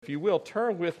If you will,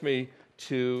 turn with me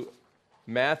to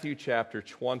Matthew chapter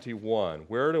 21.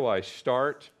 Where do I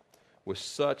start with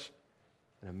such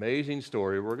an amazing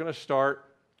story? We're going to start,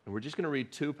 and we're just going to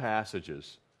read two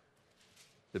passages.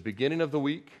 The beginning of the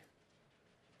week,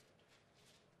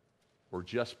 or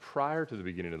just prior to the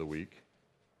beginning of the week,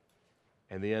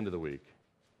 and the end of the week.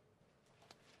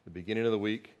 The beginning of the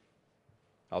week,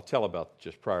 I'll tell about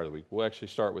just prior to the week. We'll actually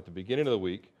start with the beginning of the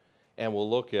week, and we'll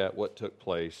look at what took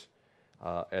place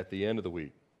at the end of the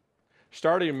week.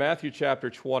 Starting in Matthew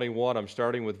chapter 21, I'm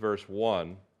starting with verse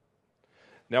 1.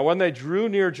 Now when they drew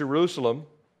near Jerusalem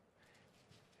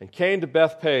and came to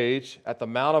Bethphage at the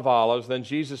Mount of Olives, then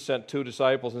Jesus sent two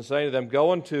disciples and saying to them,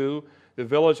 "Go into the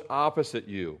village opposite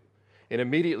you, and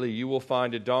immediately you will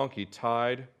find a donkey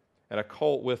tied and a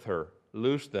colt with her.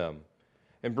 Loose them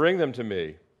and bring them to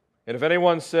me. And if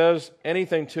anyone says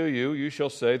anything to you, you shall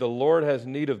say, 'The Lord has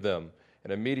need of them,'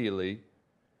 and immediately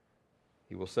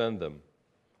He will send them."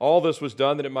 All this was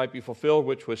done that it might be fulfilled,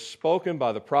 which was spoken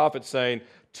by the prophet, saying,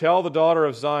 "Tell the daughter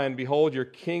of Zion, behold, your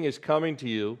king is coming to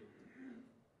you,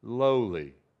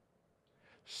 lowly,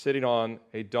 sitting on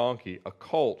a donkey, a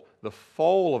colt, the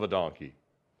foal of a donkey."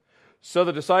 So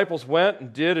the disciples went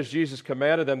and did as Jesus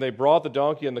commanded them. They brought the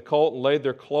donkey and the colt and laid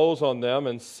their clothes on them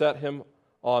and set him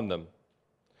on them.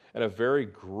 And a very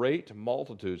great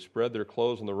multitude spread their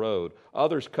clothes on the road.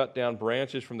 Others cut down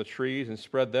branches from the trees and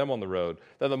spread them on the road.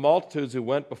 Then the multitudes who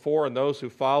went before and those who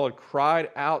followed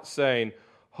cried out, saying,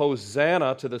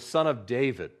 "Hosanna to the Son of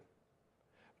David.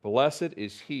 Blessed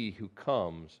is he who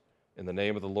comes in the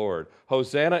name of the Lord.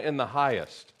 Hosanna in the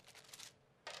highest."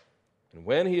 And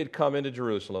when he had come into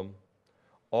Jerusalem,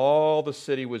 all the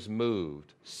city was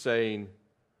moved, saying,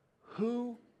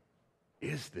 "Who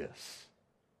is this?"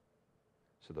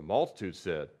 So the multitude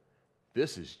said,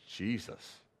 "This is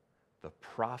Jesus, the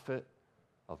prophet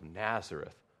of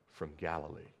Nazareth from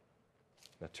Galilee."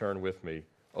 Now turn with me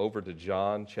over to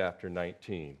John chapter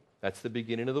 19. That's the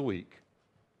beginning of the week.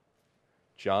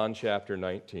 John chapter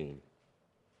 19.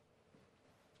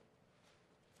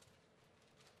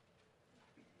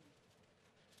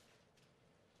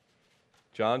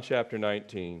 John chapter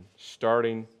 19,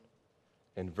 starting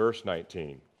in verse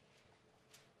 19.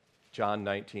 John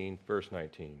 19, verse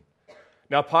 19.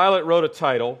 Now Pilate wrote a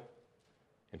title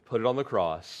and put it on the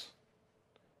cross,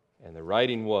 and the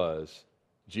writing was,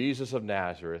 "Jesus of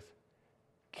Nazareth,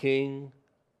 King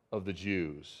of the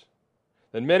Jews."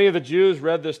 Then many of the Jews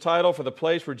read this title, for the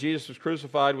place where Jesus was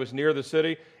crucified was near the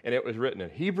city, and it was written in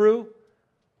Hebrew,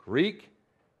 Greek,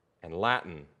 and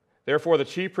Latin. Therefore the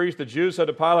chief priests, the Jews, said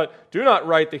to Pilate, "Do not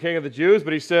write the King of the Jews,"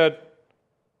 but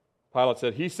Pilate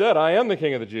said, "He said, I am the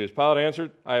King of the Jews." Pilate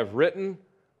answered, "I have written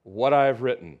what I have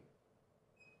written."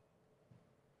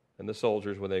 And the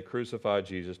soldiers, when they crucified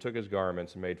Jesus, took his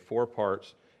garments and made 4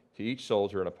 parts to each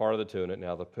soldier and a part of the tunic.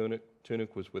 Now the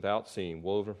tunic was without seam,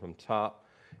 woven from top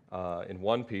in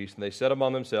one piece. And they said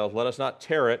among themselves, "Let us not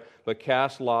tear it, but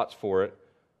cast lots for it,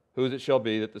 whose it shall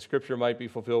be, that the scripture might be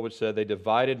fulfilled, which said, 'They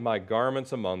divided my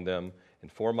garments among them, and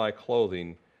for my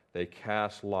clothing they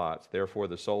cast lots.' Therefore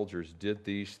the soldiers did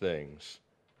these things."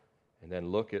 And then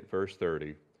look at verse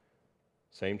 30,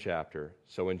 same chapter.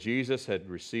 So when Jesus had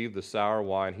received the sour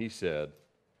wine, he said,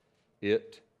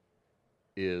 "It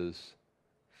is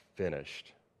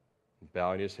finished." And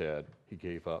bowing his head, he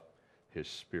gave up his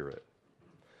spirit.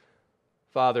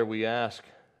 Father, we ask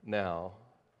now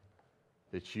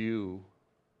that you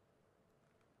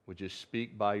would just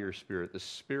speak by your Spirit, the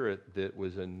Spirit that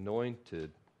was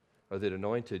anointed, or that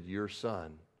anointed your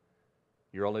Son,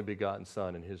 your only begotten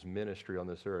Son, in his ministry on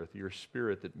this earth, your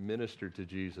Spirit that ministered to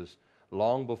Jesus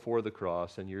long before the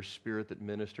cross, and your Spirit that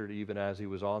ministered even as he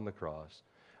was on the cross.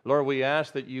 Lord, we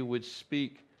ask that you would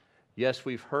speak. Yes,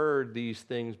 we've heard these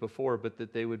things before, but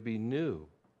that they would be new,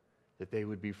 that they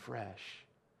would be fresh.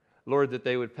 Lord, that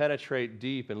they would penetrate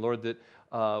deep, and Lord,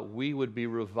 that we would be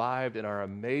revived in our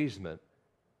amazement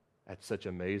at such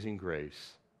amazing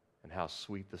grace and how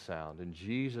sweet the sound. In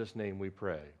Jesus' name we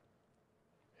pray.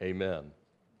 Amen.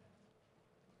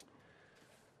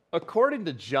 According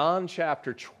to John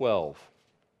chapter 12,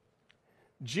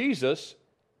 Jesus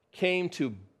came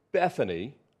to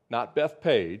Bethany, not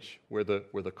Bethphage, where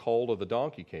the colt of the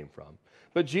donkey came from,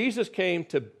 but Jesus came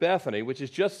to Bethany, which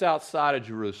is just outside of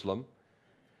Jerusalem,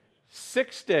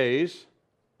 6 days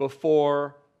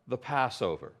before the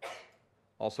Passover,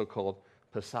 also called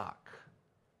Pesach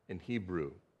in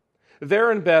Hebrew.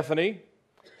 There in Bethany,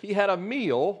 he had a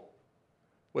meal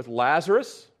with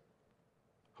Lazarus,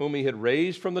 whom he had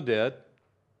raised from the dead,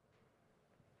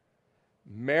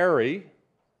 Mary,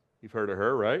 you've heard of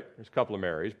her, right? There's a couple of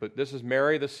Marys, but this is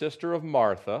Mary, the sister of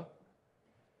Martha,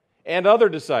 and other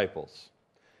disciples.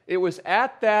 It was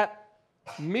at that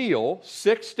meal,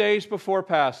 6 days before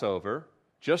Passover,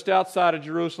 just outside of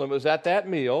Jerusalem, it was at that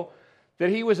meal that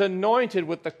he was anointed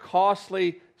with the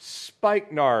costly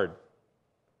spikenard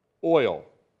oil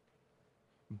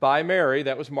by Mary,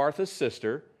 that was Martha's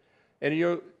sister. And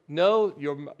you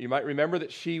might remember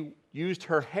that she used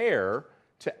her hair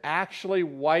to actually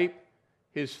wipe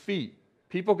his feet.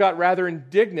 People got rather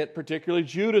indignant, particularly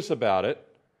Judas, about it,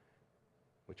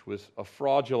 which was a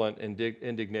fraudulent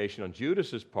indignation on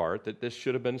Judas's part, that this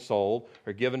should have been sold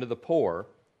or given to the poor.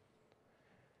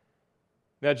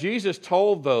 Now, Jesus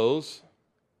told those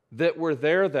that were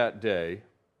there that day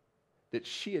that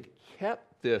she had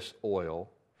kept this oil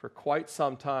for quite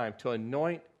some time to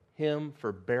anoint him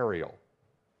for burial,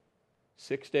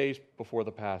 6 days before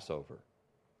the Passover.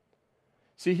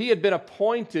 See, he had been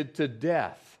appointed to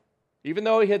death. Even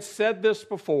though he had said this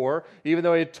before, even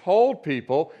though he had told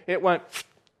people, it went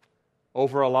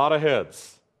over a lot of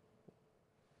heads.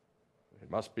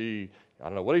 It must be, I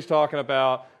don't know what he's talking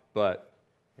about, but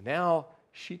now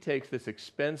she takes this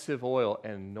expensive oil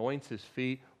and anoints his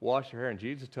feet, washes her hair, and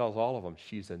Jesus tells all of them,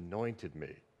 she's anointed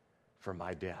me for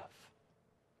my death.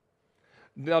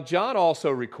 Now, John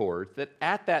also records that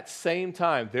at that same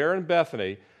time, there in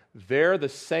Bethany, there the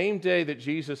same day that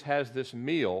Jesus has this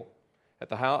meal at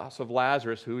the house of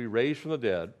Lazarus, who he raised from the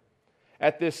dead,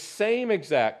 at this same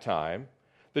exact time,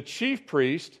 the chief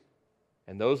priest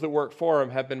and those that work for him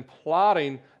have been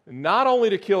plotting not only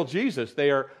to kill Jesus, they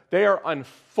are on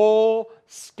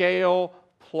full-scale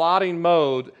plotting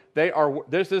mode.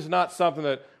 This is not something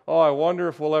that, oh, I wonder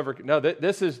if we'll ever... No,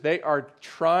 they are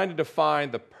trying to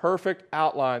define the perfect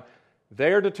outline.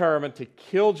 They are determined to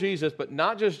kill Jesus, but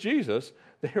not just Jesus.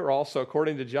 They are also,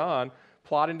 according to John,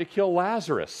 plotting to kill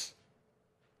Lazarus.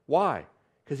 Why?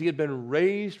 Because he had been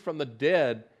raised from the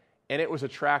dead, and it was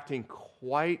attracting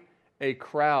quite a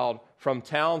crowd from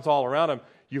towns all around him.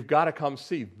 You've got to come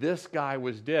see. This guy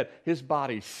was dead. His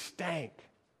body stank.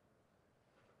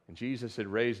 And Jesus had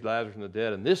raised Lazarus from the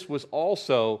dead, and this was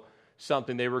also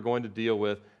something they were going to deal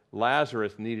with.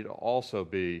 Lazarus needed to also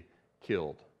be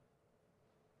killed.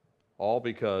 All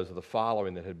because of the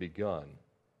following that had begun.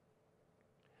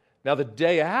 Now, the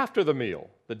day after the meal,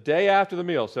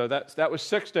 so that was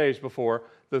 6 days before,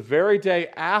 the very day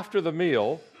after the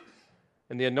meal,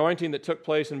 and the anointing that took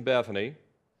place in Bethany.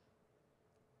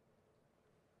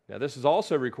 Now, this is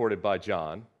also recorded by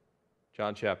John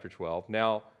chapter 12.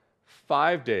 Now,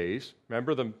 5 days,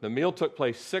 remember the meal took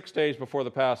place 6 days before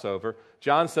the Passover.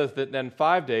 John says that then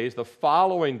 5 days, the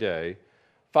following day,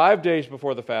 5 days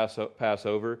before the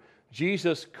Passover,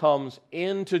 Jesus comes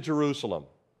into Jerusalem.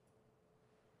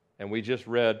 And we just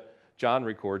read, John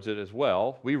records it as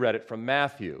well. We read it from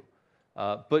Matthew.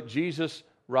 But Jesus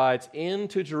rides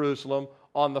into Jerusalem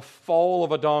on the foal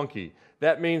of a donkey.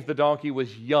 That means the donkey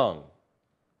was young,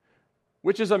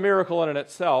 which is a miracle in and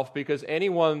itself, because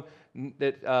anyone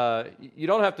that, you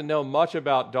don't have to know much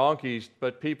about donkeys,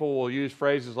 but people will use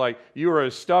phrases like, you are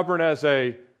as stubborn as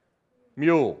a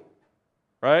mule,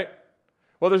 right?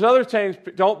 Well, there's other things,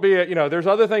 there's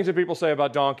other things that people say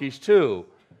about donkeys too.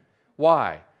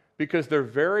 Why? Because they're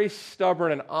very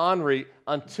stubborn and ornery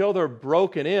until they're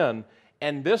broken in.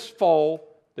 And this foal,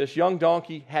 this young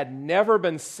donkey, had never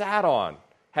been sat on,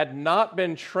 had not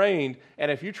been trained. And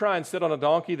if you try and sit on a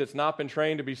donkey that's not been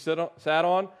trained to be sat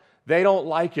on, they don't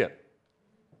like it.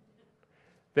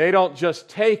 They don't just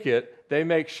take it, they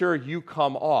make sure you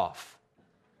come off.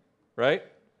 Right?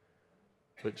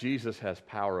 But Jesus has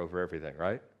power over everything,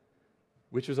 right?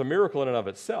 Which is a miracle in and of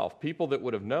itself. People that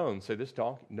would have known say, this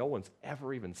donkey, no one's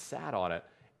ever even sat on it,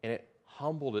 and it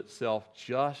humbled itself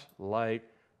just like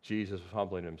Jesus was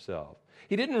humbling himself.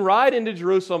 He didn't ride into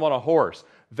Jerusalem on a horse.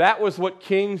 That was what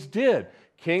kings did.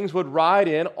 Kings would ride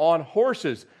in on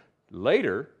horses.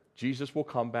 Later, Jesus will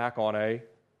come back on a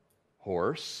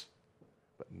horse,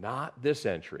 but not this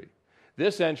entry.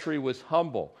 This entry was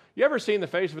humble. You ever seen the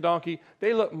face of a donkey?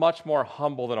 They look much more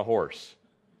humble than a horse.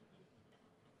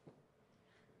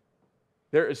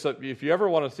 If you ever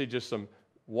want to see just some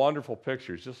wonderful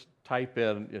pictures, just type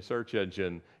in a search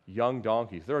engine, young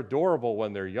donkeys. They're adorable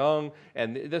when they're young,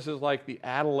 and this is like the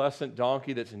adolescent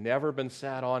donkey that's never been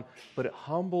sat on, but it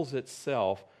humbles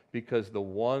itself because the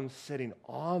one sitting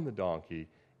on the donkey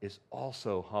is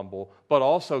also humble, but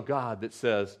also God that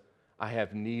says, I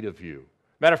have need of you.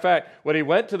 Matter of fact, when he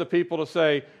went to the people to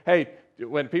say, hey,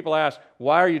 when people ask,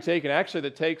 why are you taking? Actually,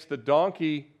 that takes the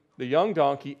donkey, the young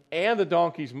donkey, and the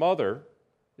donkey's mother.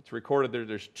 It's recorded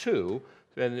there's two,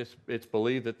 and it's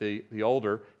believed that the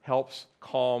older helps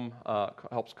calm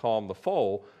the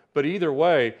foal. But either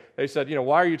way, they said,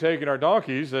 why are you taking our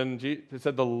donkeys? And they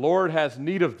said, the Lord has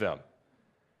need of them.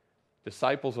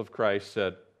 disciples of Christ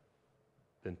said,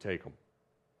 then take them.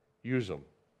 Use them.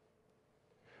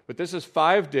 But this is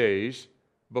 5 days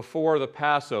before the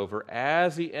Passover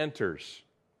as he enters.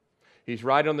 He's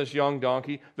riding on this young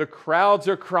donkey. The crowds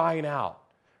are crying out.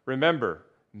 Remember,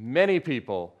 many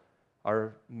people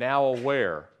are now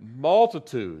aware.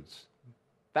 Multitudes,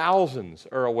 thousands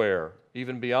are aware,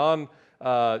 even beyond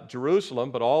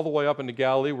Jerusalem, but all the way up into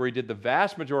Galilee where he did the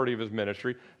vast majority of his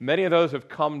ministry. Many of those have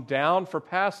come down for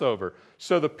Passover.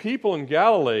 So the people in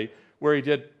Galilee, where he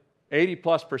did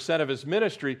 80+% of his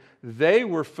ministry, they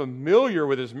were familiar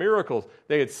with his miracles.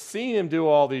 They had seen him do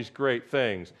all these great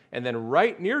things. And then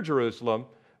right near Jerusalem,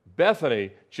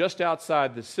 Bethany, just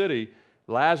outside the city,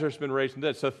 Lazarus has been raised from the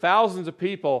dead. So thousands of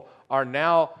people are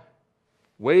now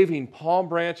waving palm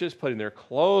branches, putting their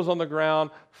clothes on the ground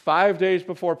 5 days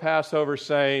before Passover,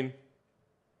 saying,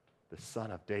 the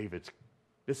Son of David,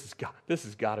 this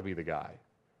has got to be the guy.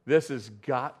 This has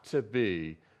got to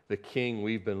be the king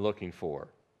we've been looking for.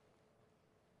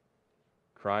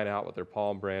 Crying out with their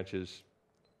palm branches,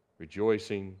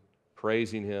 rejoicing,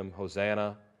 praising him,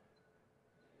 Hosanna.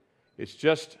 It's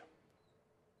just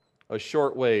a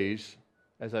short ways,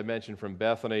 as I mentioned, from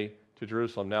Bethany to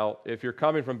Jerusalem. Now, if you're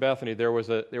coming from Bethany, there was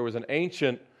an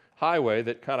ancient highway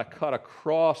that kind of cut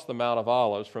across the Mount of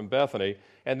Olives from Bethany.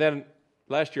 And then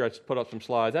last year I put up some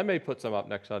slides. I may put some up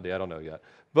next Sunday. I don't know yet.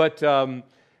 But the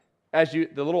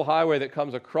little highway that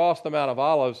comes across the Mount of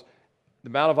Olives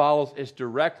is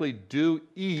directly due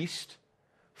east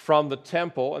from the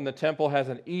temple, and the temple has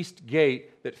an east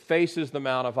gate that faces the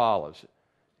Mount of Olives.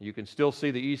 You can still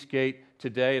see the east gate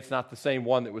today. It's not the same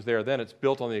one that was there then. It's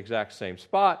built on the exact same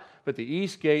spot, but the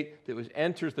east gate that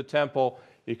enters the temple,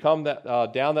 you come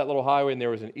down that little highway, and there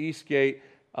was an east gate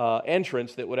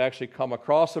entrance that would actually come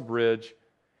across a bridge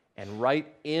and right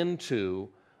into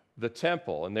the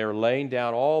temple. And they're laying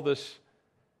down all this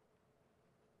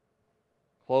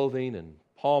clothing and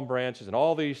palm branches and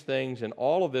all these things, and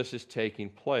all of this is taking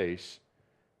place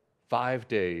 5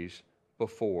 days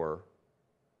before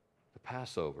the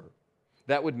Passover.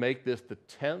 That would make this the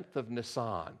 10th of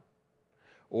Nisan,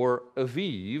 or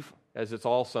Aviv, as it's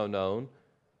also known,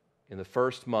 in the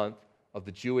first month of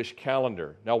the Jewish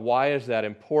calendar. Now, why is that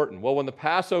important? Well, when the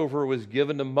Passover was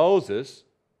given to Moses,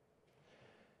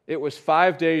 it was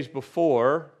 5 days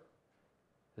before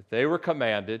that they were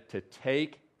commanded to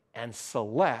take and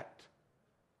select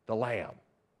the lamb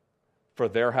for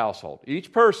their household.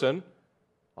 Each person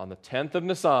on the 10th of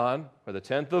Nisan or the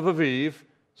 10th of Aviv,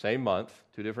 same month,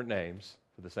 two different names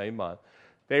for the same month,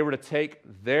 they were to take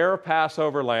their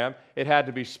Passover lamb. It had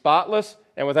to be spotless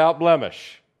and without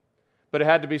blemish, but it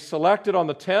had to be selected on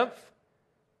the 10th,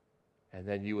 and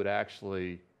then you would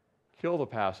actually kill the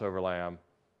Passover lamb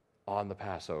on the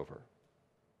Passover.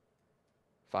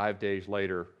 5 days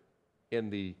later, in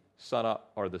the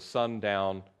sunup or the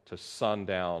sundown to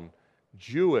sundown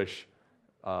Jewish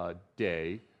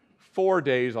day, 4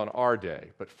 days on our day,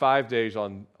 but 5 days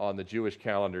on the Jewish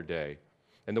calendar day.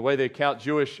 And the way they count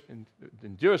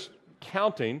in Jewish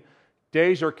counting,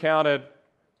 days are counted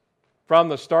from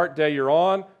the start day you're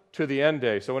on to the end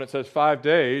day. So when it says 5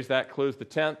 days, that includes the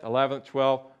 10th, 11th,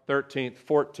 12th, 13th,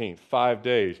 14th, 5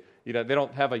 days. They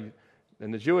don't have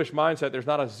in the Jewish mindset, there's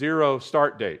not a zero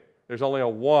start date. There's only a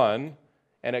 1,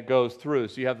 and it goes through.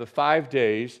 So you have the 5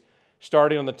 days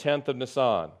starting on the 10th of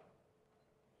Nisan.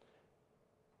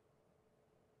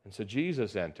 And so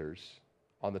Jesus enters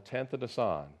on the 10th of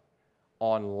Nisan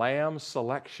on Lamb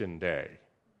Selection Day.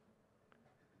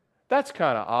 That's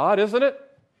kind of odd, isn't it?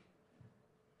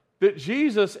 That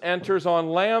Jesus enters on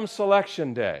Lamb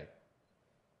Selection Day.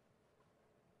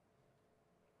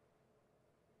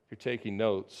 If you're taking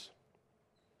notes,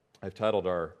 I've titled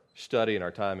our study and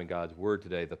our time in God's Word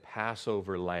today, The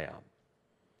Passover Lamb.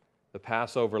 The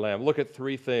Passover Lamb. Look at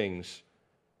three things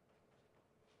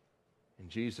in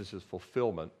Jesus'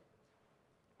 fulfillment,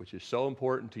 which is so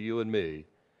important to you and me: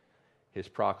 His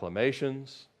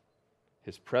proclamations,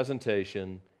 His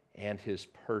presentation, and His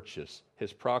purchase.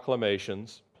 His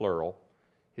proclamations, plural,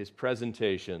 His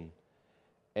presentation,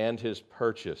 and His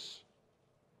purchase.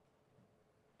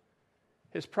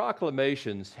 His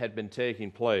proclamations had been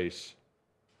taking place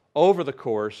over the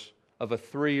course of a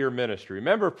 3-year ministry.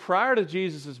 Remember, prior to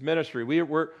Jesus' ministry,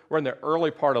 we're in the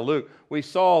early part of Luke, we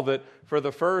saw that for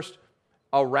the first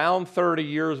around 30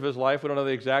 years of his life, we don't know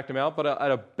the exact amount, but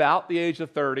at about the age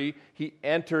of 30, he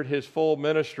entered his full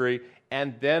ministry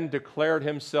and then declared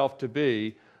himself to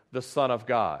be the Son of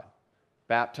God,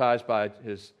 baptized by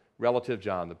his relative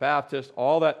John the Baptist.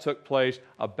 All that took place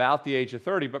about the age of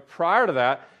 30, but prior to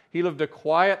that, he lived a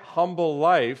quiet, humble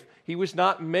life. He was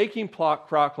not making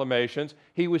proclamations.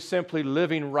 He was simply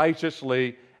living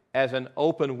righteously as an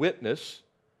open witness,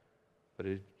 but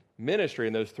his ministry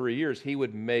in those 3 years, he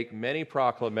would make many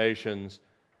proclamations,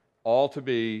 all to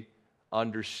be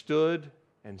understood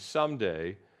and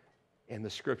someday in the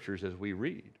Scriptures as we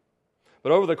read.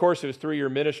 But over the course of his 3-year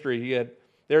ministry,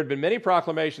 there had been many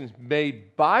proclamations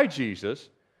made by Jesus,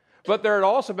 but there had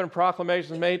also been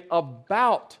proclamations made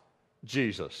about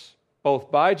Jesus,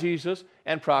 both by Jesus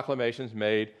and proclamations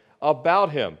made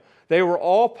about him. They were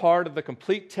all part of the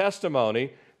complete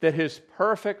testimony that his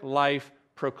perfect life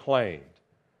proclaimed.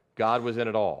 God was in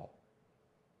it all.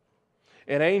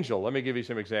 An angel, let me give you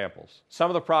some examples. Some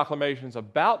of the proclamations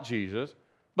about Jesus,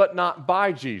 but not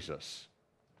by Jesus.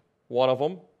 One of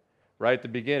them, right at the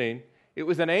beginning, it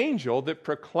was an angel that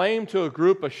proclaimed to a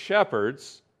group of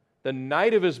shepherds the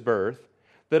night of his birth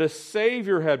that a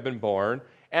Savior had been born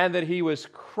and that he was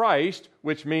Christ,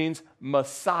 which means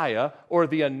Messiah, or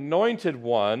the Anointed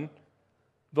One,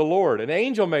 the Lord. An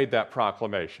angel made that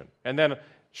proclamation. And then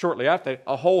shortly after,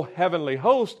 a whole heavenly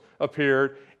host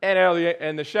appeared,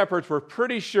 and the shepherds were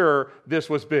pretty sure this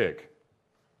was big.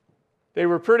 They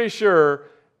were pretty sure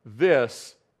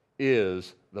this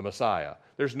is the Messiah.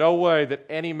 There's no way that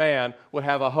any man would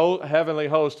have a heavenly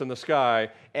host in the sky,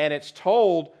 and it's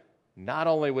told not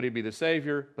only would he be the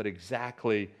Savior, but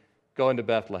exactly going to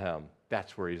Bethlehem.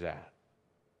 That's where he's at.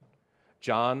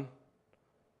 John,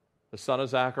 the son of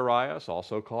Zacharias,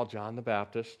 also called John the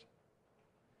Baptist,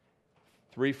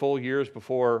 3 full years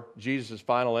before Jesus'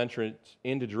 final entrance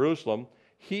into Jerusalem,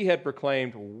 he had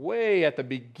proclaimed way at the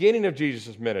beginning of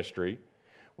Jesus' ministry,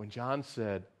 when John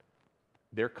said,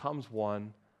 "There comes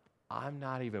one, I'm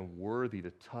not even worthy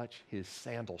to touch his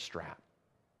sandal strap."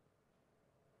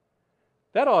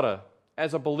 That ought to,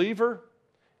 as a believer,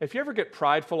 if you ever get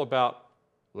prideful about,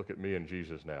 look at me and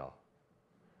Jesus now,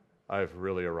 I've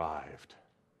really arrived.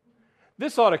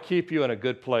 This ought to keep you in a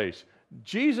good place.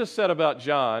 Jesus said about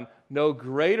John, no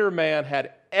greater man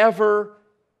had ever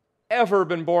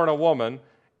been born a woman.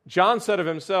 John said of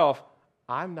himself,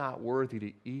 I'm not worthy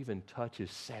to even touch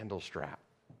his sandal strap.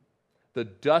 The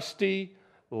dusty,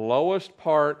 lowest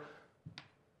part,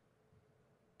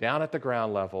 down at the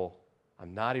ground level,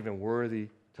 I'm not even worthy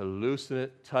to loosen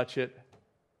it, touch it.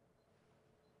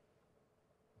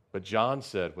 But John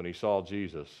said when he saw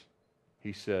Jesus,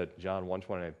 he said, John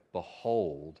 1:29,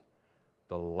 behold,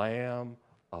 the Lamb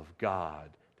of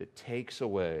God that takes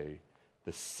away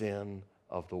the sin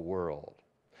of the world.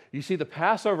 You see, the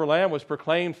Passover lamb was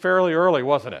proclaimed fairly early,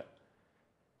 wasn't it?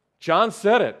 John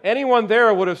said it. Anyone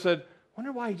there would have said,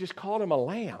 wonder why he just called him a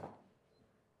lamb.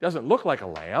 Doesn't look like a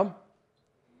lamb.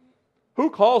 Who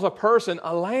calls a person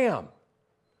a lamb?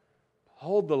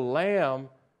 Behold, the Lamb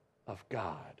of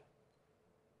God.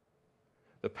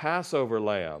 The Passover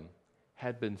lamb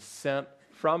had been sent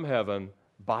from heaven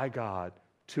by God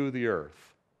to the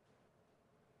earth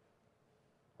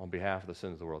on behalf of the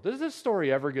sins of the world. Does this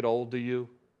story ever get old to you?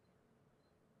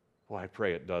 Well, I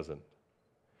pray it doesn't.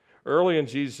 Early in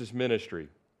Jesus' ministry,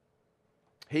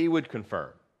 he would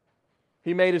confirm.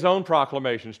 He made his own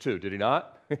proclamations too, did he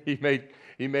not? He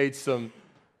made some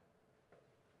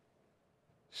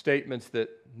statements that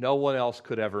no one else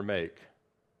could ever make.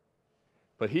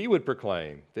 But he would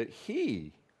proclaim that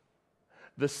he,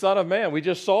 the Son of Man, we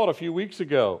just saw it a few weeks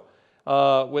ago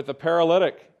with the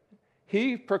paralytic,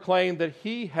 he proclaimed that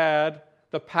he had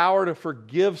the power to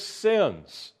forgive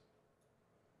sins.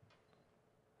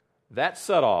 That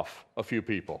set off a few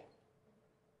people.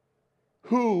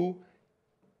 Who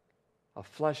of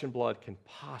flesh and blood can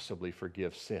possibly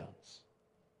forgive sins?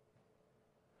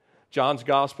 John's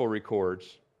gospel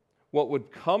records what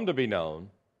would come to be known,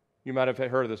 you might have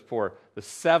heard of this before, the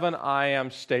 7 I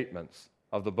am statements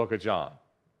of the book of John.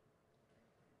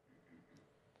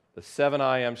 The 7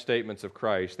 I am statements of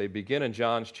Christ, they begin in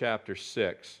John's chapter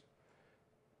 6.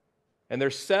 And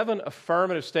there's 7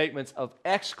 affirmative statements of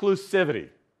exclusivity.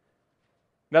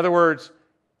 In other words,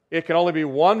 it can only be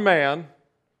one man,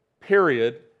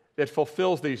 period, that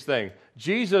fulfills these things.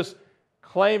 Jesus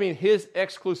claiming his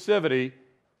exclusivity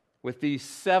with these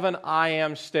 7 I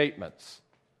am statements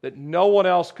that no one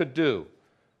else could do.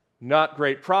 Not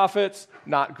great prophets,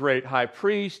 not great high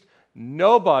priest,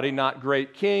 nobody, not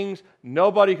great kings,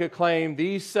 nobody could claim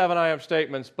these 7 I am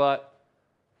statements but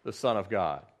the Son of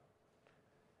God.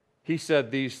 He said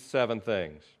these 7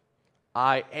 things.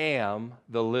 I am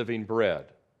the living bread.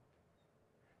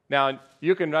 Now,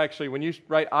 you can actually, when you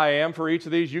write I am for each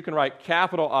of these, you can write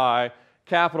capital I,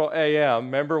 capital A-M.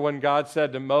 Remember when God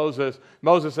said to Moses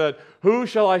said, who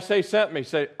shall I say sent me?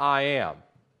 Say, I am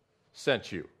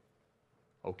sent you.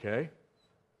 Okay.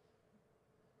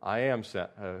 I am sent.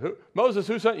 Moses,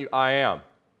 who sent you? I am.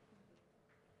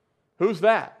 Who's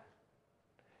that?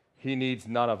 He needs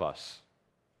none of us.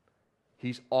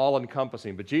 He's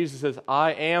all-encompassing. But Jesus says,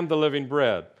 I am the living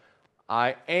bread.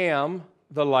 I am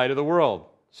the light of the world.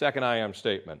 Second I am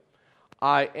statement.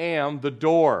 I am the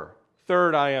door.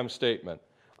 Third I am statement.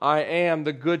 I am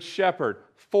the good shepherd.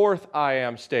 Fourth I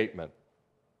am statement.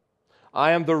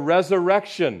 I am the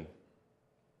resurrection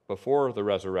before the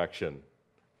resurrection.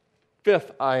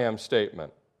 Fifth I am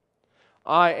statement.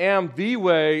 I am the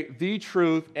way, the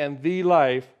truth, and the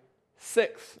life.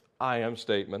 Sixth I am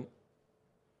statement.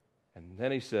 And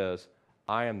then he says,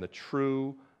 I am the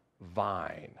true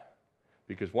vine.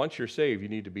 Because once you're saved, you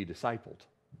need to be discipled.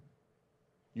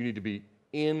 You need to be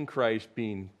in Christ,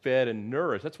 being fed and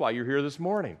nourished. That's why you're here this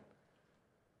morning.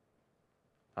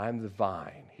 I'm the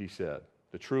vine, he said,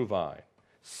 the true vine.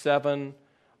 7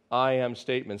 I am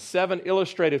statements. 7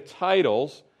 illustrative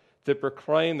titles that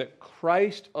proclaim that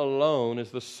Christ alone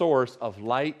is the source of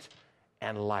light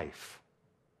and life.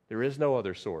 There is no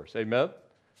other source. Amen?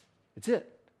 It's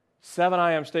it. 7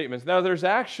 I am statements. Now, there's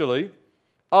actually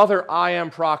other I am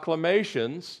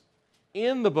proclamations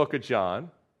in the book of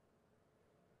John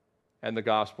and the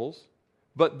Gospels.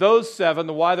 But those 7,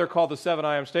 the why they're called the 7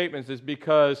 I am statements is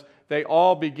because they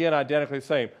all begin identically the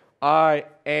same. I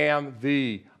am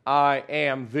thee. I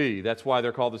am thee. That's why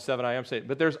they're called the 7 I am statements.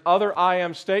 But there's other I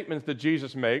am statements that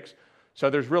Jesus makes. So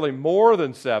there's really more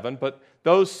than 7, but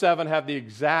those 7 have the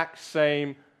exact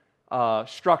same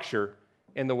structure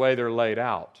in the way they're laid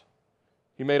out.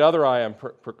 He made other I am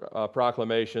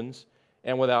proclamations,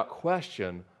 and without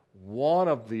question, one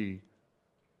of the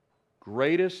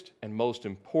greatest and most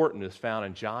important is found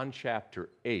in John chapter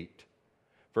 8,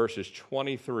 verses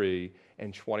 23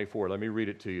 and 24. Let me read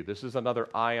it to you. This is another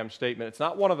I am statement. It's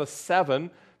not one of the 7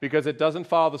 because it doesn't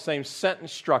follow the same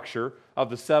sentence structure of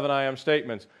the 7 I am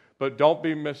statements. But don't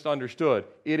be misunderstood.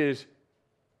 It is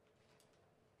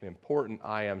an important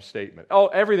I am statement. Oh,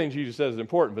 everything Jesus says is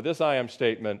important, but this I am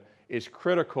statement is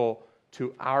critical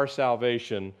to our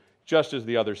salvation, just as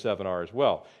the other 7 are as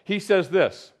well. He says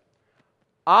this,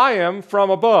 I am from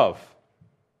above.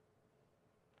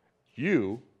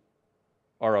 You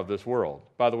are of this world.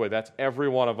 By the way, that's every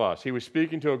one of us. He was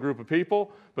speaking to a group of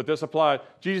people, but this applied.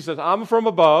 Jesus says, I'm from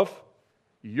above.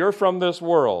 You're from this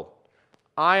world.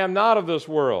 I am not of this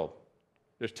world.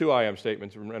 There's 2 I am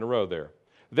statements in a row there.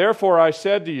 Therefore, I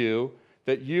said to you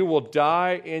that you will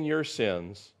die in your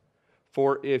sins,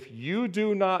 for if you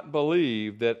do not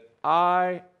believe that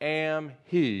I am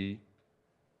He,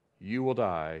 you will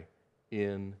die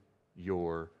in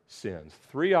your sins.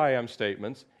 3 I am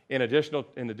statements in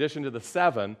addition to the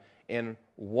 7 in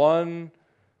one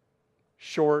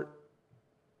short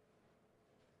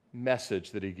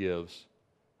message that he gives.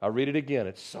 I'll read it again.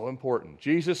 It's so important.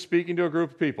 Jesus speaking to a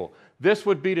group of people. This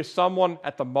would be to someone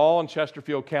at the mall in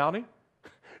Chesterfield County.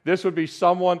 This would be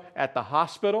someone at the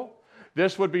hospital.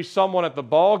 This would be someone at the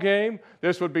ball game.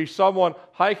 This would be someone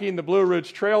hiking the Blue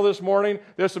Ridge Trail this morning.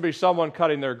 This would be someone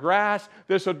cutting their grass.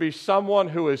 This would be someone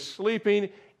who is sleeping.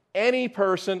 Any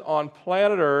person on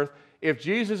planet Earth, if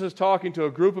Jesus is talking to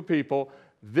a group of people,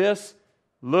 this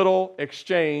little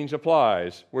exchange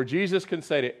applies, where Jesus can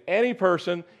say to any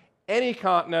person, any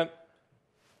continent,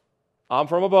 I'm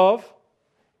from above,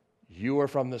 you are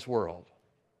from this world.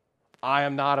 I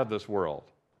am not of this world.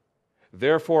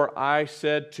 Therefore, I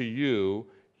said to you,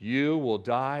 you will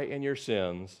die in your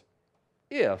sins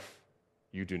if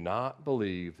you do not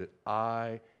believe that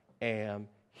I am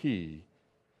He.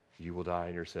 You will die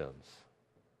in your sins.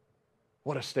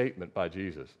 What a statement by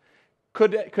Jesus.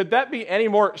 Could that be any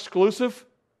more exclusive?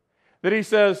 That he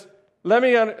says, let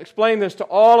me explain this to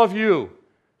all of you.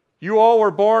 You all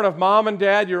were born of mom and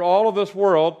dad. You're all of this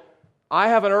world. I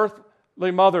have an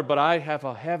earthly mother, but I have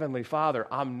a heavenly Father.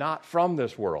 I'm not from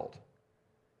this world.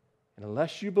 And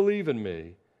unless you believe in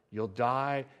me, you'll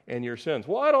die in your sins.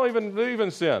 Well, I don't even believe in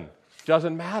sin.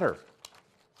 Doesn't matter.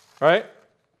 Right?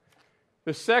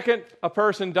 The second a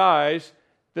person dies,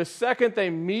 the second they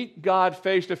meet God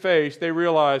face to face, they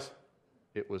realize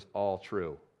it was all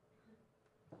true.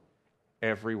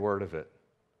 Every word of it.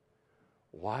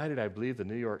 Why did I believe the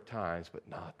New York Times but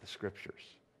not the Scriptures?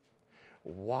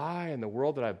 Why in the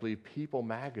world did I believe People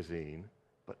magazine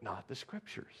but not the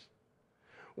Scriptures?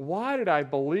 Why did I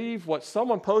believe what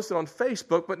someone posted on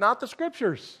Facebook but not the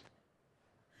Scriptures?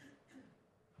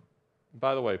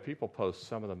 By the way, people post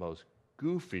some of the most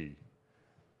goofy,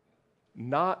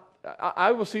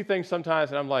 I will see things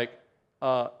sometimes and I'm like,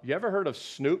 you ever heard of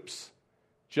Snoops?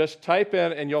 Just type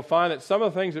in and you'll find that some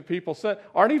of the things that people said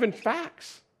aren't even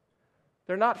facts.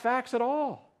 They're not facts at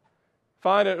all.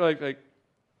 Find it like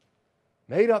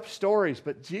made up stories,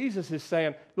 but Jesus is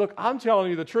saying, look, I'm telling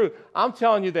you the truth. I'm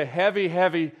telling you the heavy,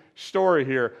 heavy story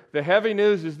here. The heavy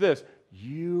news is this: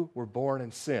 you were born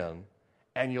in sin,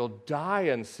 and you'll die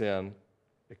in sin,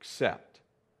 except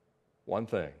one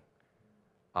thing.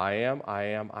 I am, I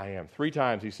am, I am. 3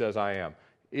 times he says, I am.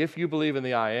 If you believe in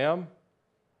the I am,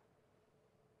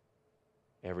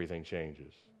 everything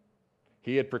changes.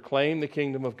 He had proclaimed the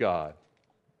kingdom of God.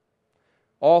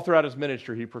 All throughout his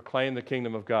ministry, he proclaimed the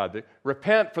kingdom of God.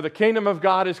 Repent, for the kingdom of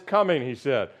God is coming, he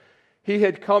said. He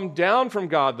had come down from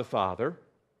God the Father,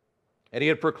 and he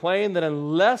had proclaimed that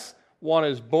unless one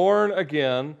is born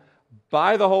again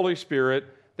by the Holy Spirit,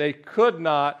 they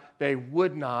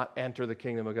would not enter the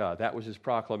kingdom of God. That was his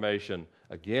proclamation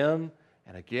again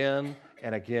and again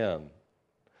and again.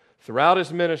 Throughout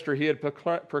his ministry, he had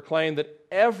proclaimed that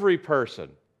every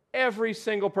person, every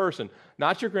single person,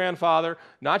 not your grandfather,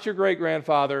 not your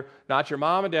great-grandfather, not your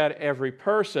mom and dad, every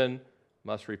person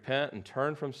must repent and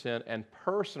turn from sin and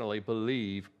personally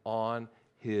believe on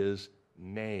his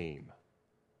name.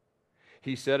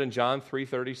 He said in John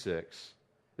 3:36,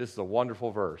 this is a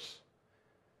wonderful verse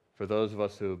for those of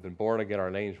us who have been born again,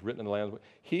 our names written in the Lamb's book.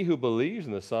 He who believes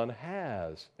in the Son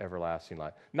has everlasting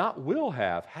life. Not will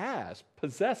have, has,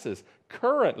 possesses,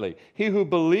 currently. He who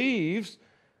believes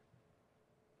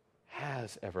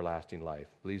has everlasting life,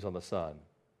 believes on the Son.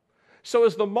 So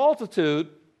as the multitude,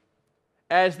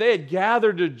 as they had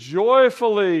gathered to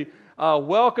joyfully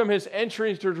welcome his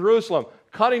entry into Jerusalem,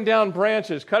 cutting down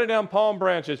branches, cutting down palm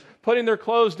branches, putting their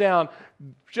clothes down,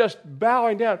 just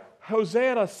bowing down,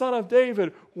 Hosanna, Son of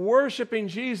David, worshiping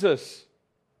Jesus.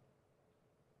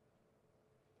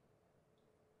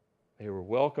 They were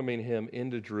welcoming him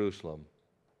into Jerusalem.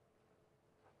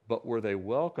 But were they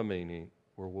welcoming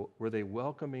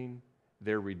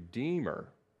their Redeemer?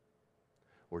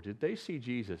 Or did they see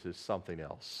Jesus as something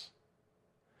else?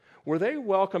 Were they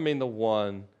welcoming the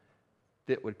one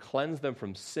that would cleanse them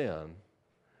from sin?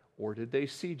 Or did they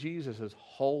see Jesus as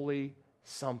wholly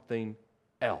something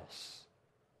else?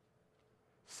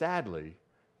 Sadly,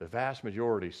 the vast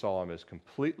majority saw him as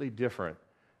completely different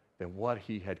than what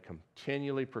he had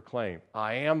continually proclaimed.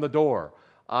 I am the door.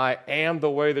 I am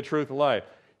the way, the truth, and life.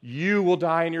 You will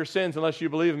die in your sins unless you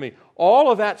believe in me.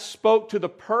 All of that spoke to the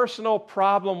personal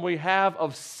problem we have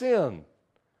of sin.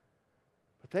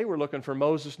 But they were looking for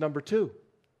Moses number 2.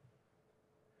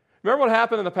 Remember what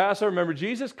happened in the Passover? Remember,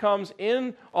 Jesus comes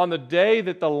in on the day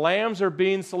that the lambs are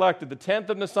being selected, the 10th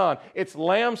of Nisan. It's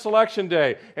Lamb Selection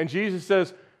Day. And Jesus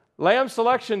says, Lamb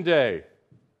Selection Day.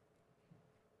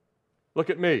 Look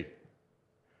at me.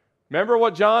 Remember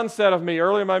what John said of me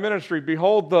early in my ministry.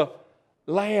 Behold the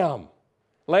Lamb.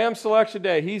 Lamb Selection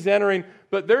Day. He's entering,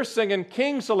 but they're singing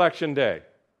King Selection Day.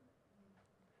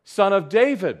 Son of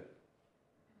David.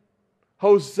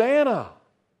 Hosanna.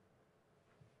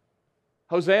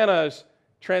 Hosanna is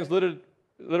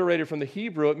transliterated from the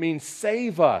Hebrew. It means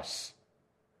save us.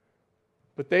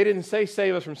 But they didn't say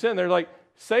save us from sin. They're like,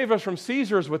 save us from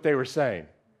Caesar is what they were saying.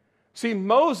 See,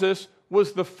 Moses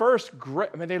was the first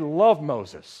great, they loved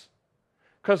Moses.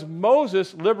 Because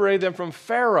Moses liberated them from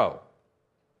Pharaoh.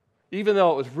 Even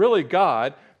though it was really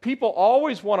God, people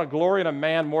always want to glory in a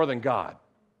man more than God.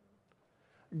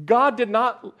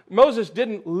 Moses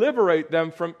didn't liberate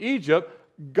them from Egypt.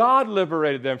 God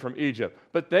liberated them from Egypt,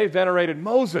 but they venerated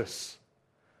Moses.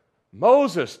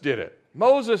 Moses did it.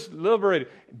 Moses liberated.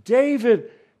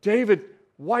 David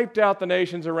wiped out the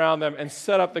nations around them and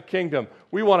set up the kingdom.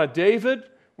 We want a David,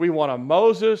 we want a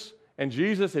Moses, and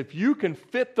Jesus. If you can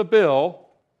fit the bill,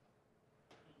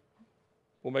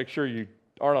 we'll make sure you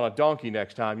aren't on a donkey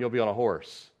next time. You'll be on a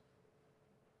horse.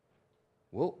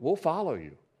 We'll follow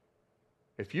you.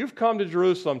 If you've come to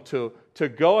Jerusalem to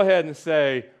go ahead and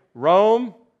say,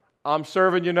 Rome, I'm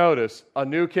serving you notice. A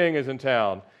new king is in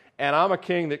town. And I'm a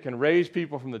king that can raise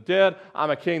people from the dead. I'm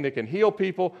a king that can heal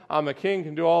people. I'm a king that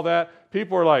can do all that.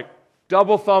 People are like,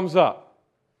 double thumbs up.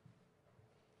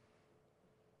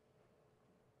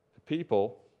 The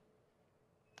people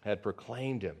had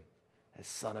proclaimed him as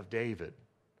Son of David.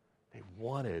 They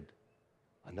wanted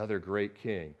another great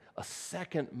king. A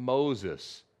second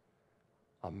Moses.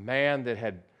 A man that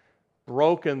had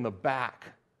broken the back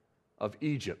of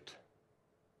Egypt.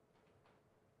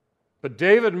 But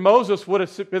David and Moses would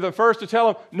have been the first to tell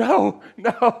him, no,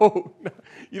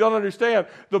 you don't understand.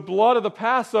 The blood of the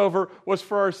Passover was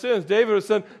for our sins. David would have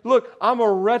said, look, I'm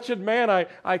a wretched man.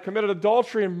 I committed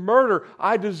adultery and murder.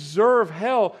 I deserve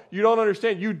hell. You don't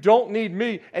understand. You don't need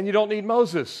me, and you don't need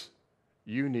Moses.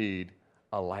 You need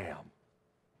a lamb.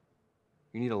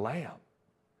 You need a lamb.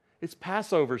 It's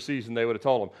Passover season, they would have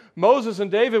told him. Moses and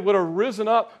David would have risen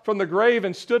up from the grave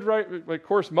and stood right. Of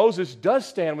course, Moses does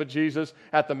stand with Jesus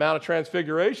at the Mount of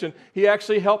Transfiguration. He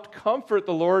actually helped comfort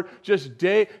the Lord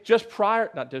just prior,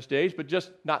 not just days, but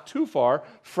just not too far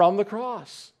from the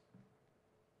cross.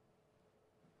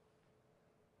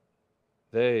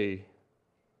 They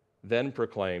then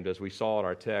proclaimed, as we saw in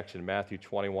our text in Matthew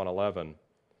 21:11,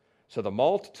 so the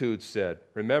multitude said,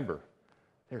 remember,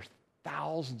 there's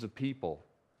thousands of people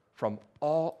from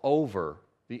all over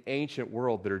the ancient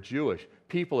world that are Jewish.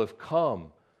 People have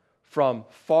come from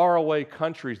faraway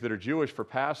countries that are Jewish for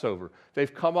Passover.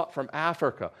 They've come up from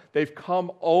Africa. They've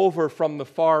come over from the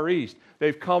Far East.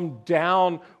 They've come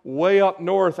down way up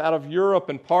north out of Europe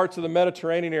and parts of the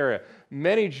Mediterranean area.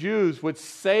 Many Jews would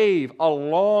save a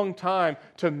long time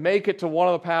to make it to one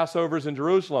of the Passovers in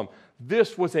Jerusalem.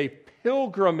 This was a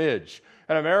pilgrimage.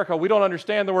 In America, we don't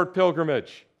understand the word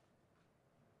pilgrimage.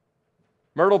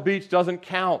 Myrtle Beach doesn't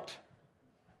count.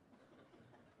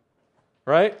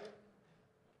 Right?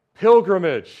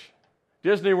 Pilgrimage.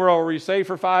 Disney World, where you stay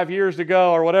for 5 years to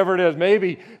go, or whatever it is,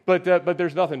 maybe, but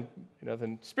there's nothing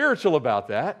spiritual about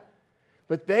that.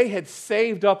 But they had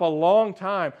saved up a long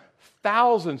time,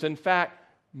 thousands, in fact,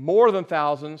 more than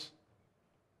thousands,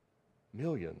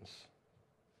 millions,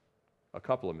 a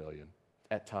couple of million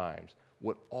at times,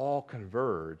 would all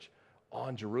converge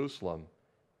on Jerusalem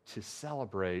to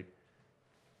celebrate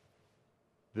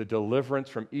the deliverance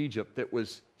from Egypt that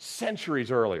was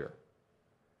centuries earlier.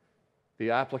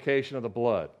 The application of the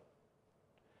blood.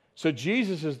 So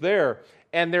Jesus is there,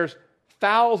 and there's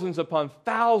thousands upon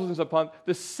thousands upon.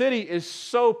 The city is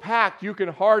so packed you can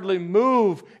hardly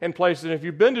move in places. And if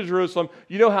you've been to Jerusalem,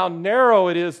 you know how narrow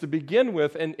it is to begin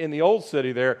with in the old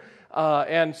city there.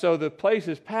 And so the place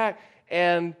is packed,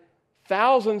 and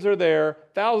thousands are there,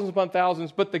 thousands upon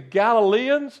thousands, but the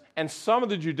Galileans and some of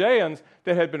the Judeans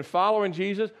that had been following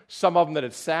Jesus, some of them that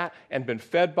had sat and been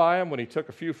fed by him when he took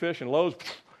a few fish and loaves,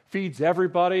 feeds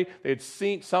everybody.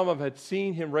 Some of them had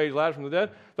seen him raise Lazarus from the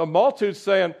dead. The multitude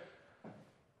saying,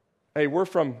 hey, we're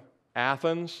from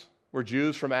Athens. We're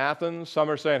Jews from Athens. Some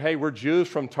are saying, hey, we're Jews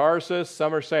from Tarsus.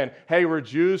 Some are saying, hey, we're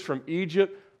Jews from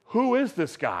Egypt. Who is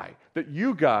this guy that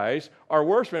you guys are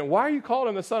worshiping? Why are you calling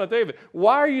him the Son of David?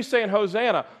 Why are you saying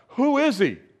Hosanna? Who is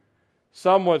he?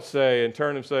 Some would say, in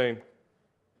turn of saying,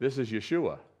 this is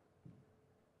Yeshua.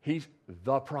 He's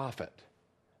the prophet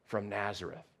from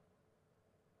Nazareth.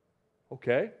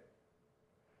 Okay.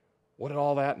 What did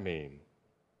all that mean?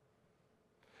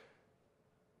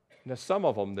 Now, some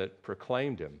of them that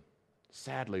proclaimed him,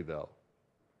 sadly though,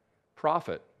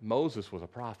 prophet, Moses was a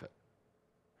prophet.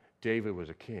 David was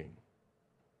a king.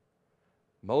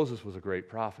 Moses was a great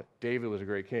prophet. David was a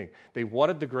great king. They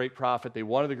wanted the great prophet, they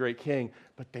wanted the great king,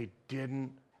 but they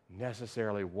didn't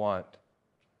necessarily want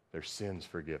their sins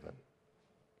forgiven.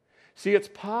 See, it's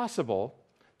possible,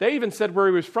 they even said where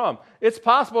he was from. It's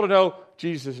possible to know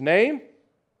Jesus' name,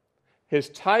 his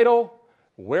title,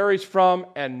 where he's from,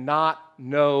 and not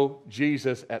know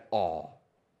Jesus at all.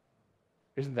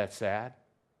 Isn't that sad?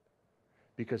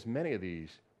 Because many of these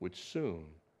would soon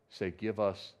say, give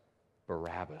us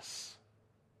Barabbas.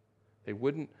 They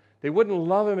wouldn't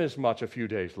love him as much a few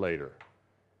days later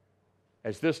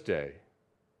as this day.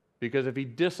 Because if he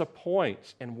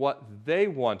disappoints in what they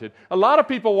wanted, a lot of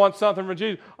people want something from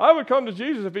Jesus. I would come to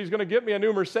Jesus if he's going to get me a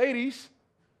new Mercedes.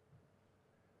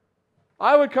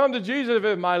 I would come to Jesus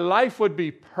if my life would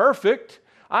be perfect.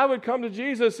 I would come to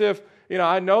Jesus if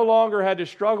I no longer had to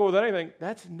struggle with anything.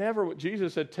 That's never what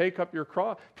Jesus said, take up your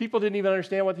cross. People didn't even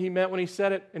understand what he meant when he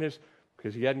said it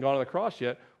because he hadn't gone to the cross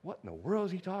yet. What in the world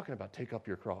is he talking about, take up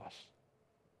your cross?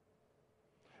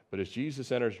 But as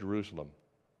Jesus enters Jerusalem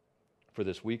for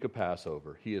this week of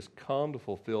Passover, he has come to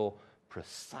fulfill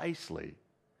precisely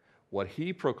what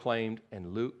he proclaimed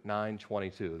in Luke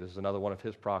 9:22. This is another one of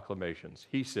his proclamations.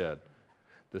 He said,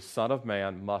 the Son of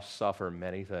Man must suffer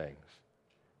many things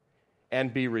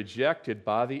and be rejected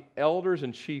by the elders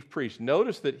and chief priests.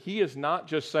 Notice that he is not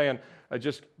just saying,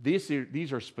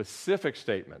 these are specific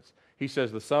statements. He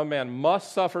says the Son of Man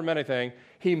must suffer many things.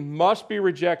 He must be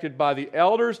rejected by the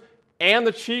elders and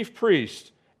the chief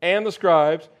priests and the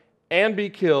scribes and be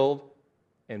killed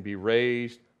and be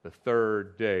raised the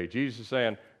third day. Jesus is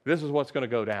saying, this is what's going to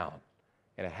go down.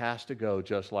 And it has to go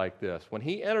just like this. When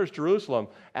he enters Jerusalem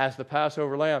as the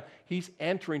Passover lamb, he's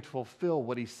entering to fulfill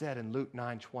what he said in Luke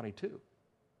 9:22.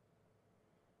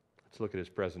 Let's look at his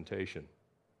presentation.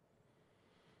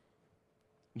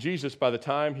 Jesus, by the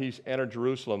time he's entered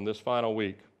Jerusalem this final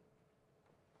week,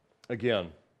 again,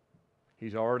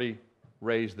 he's already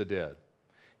raised the dead.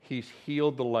 He's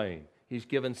healed the lame. He's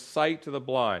given sight to the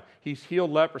blind. He's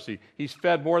healed leprosy. He's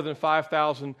fed more than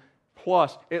 5,000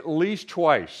 plus at least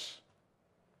twice.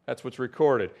 That's what's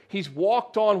recorded. He's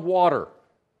walked on water.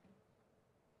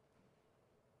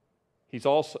 He's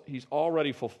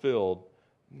already fulfilled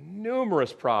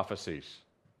numerous prophecies.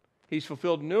 He's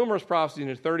fulfilled numerous prophecies in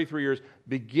his 33 years,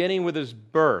 beginning with his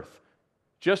birth.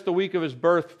 Just the week of his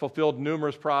birth fulfilled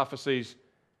numerous prophecies.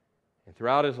 And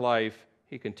throughout his life,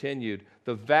 he continued.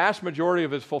 The vast majority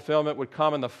of his fulfillment would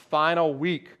come in the final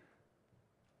week,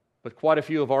 but quite a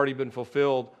few have already been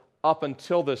fulfilled up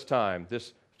until this time.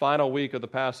 This final week of the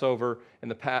Passover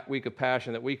and the week of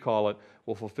Passion that we call it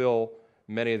will fulfill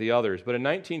many of the others. But in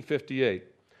 1958,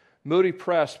 Moody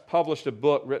Press published a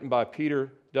book written by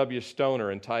Peter W.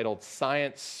 Stoner entitled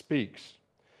Science Speaks.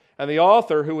 And the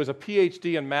author, who was a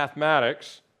PhD in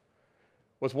mathematics,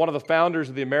 was one of the founders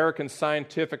of the American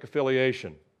Scientific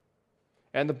Affiliation.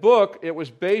 And the book, it was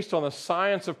based on the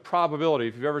science of probability.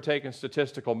 If you've ever taken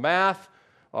statistical math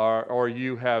or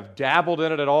you have dabbled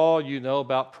in it at all, you know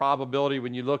about probability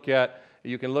when you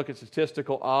can look at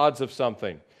statistical odds of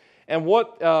something. And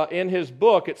in his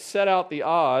book, it set out the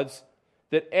odds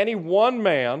that any one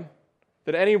man,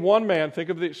 think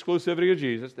of the exclusivity of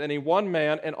Jesus, any one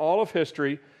man in all of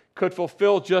history could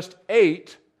fulfill just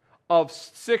 8 of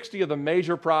 60 of the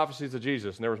major prophecies of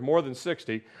Jesus. And there was more than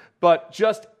 60, but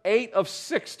just 8 of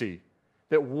 60,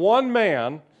 that one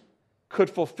man could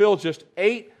fulfill just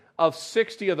 8 of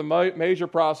 60 of the major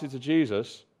prophecies of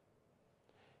Jesus.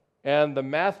 And the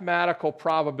mathematical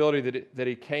probability that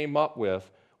he came up with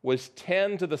was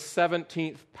 10 to the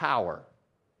 17th power,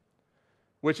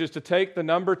 which is to take the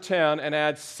number 10 and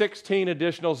add 16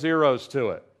 additional zeros to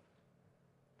it.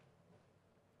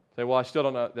 Say, well, I still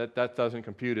don't know, that doesn't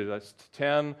compute it. That's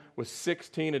 10 with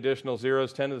 16 additional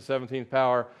zeros, 10 to the 17th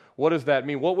power. What does that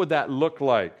mean? What would that look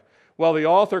like? Well, the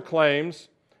author claims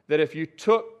that if you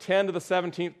took 10 to the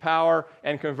 17th power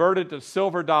and converted it to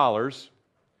silver dollars,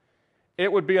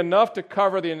 it would be enough to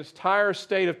cover the entire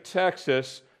state of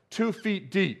Texas 2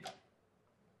 feet deep. Have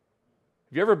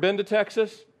you ever been to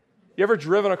Texas? You ever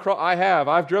driven across? I have.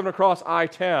 I've driven across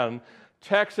I-10.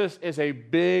 Texas is a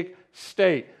big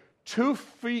state. 2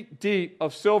 feet deep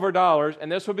of silver dollars,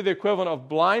 and this would be the equivalent of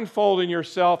blindfolding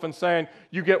yourself and saying,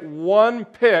 you get one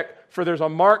pick for there's a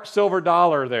marked silver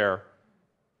dollar there.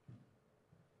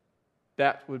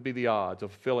 That would be the odds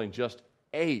of filling just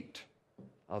 8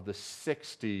 of the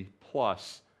 60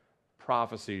 plus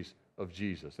prophecies of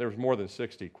Jesus. There was more than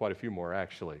 60, quite a few more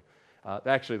actually.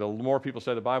 Actually, the more people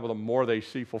study the Bible, the more they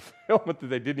see fulfillment that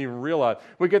they didn't even realize.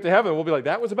 We get to heaven, and we'll be like,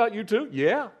 that was about you too?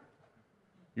 Yeah.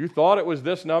 You thought it was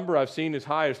this number. I've seen as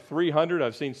high as 300.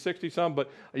 I've seen 60-some, but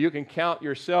you can count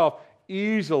yourself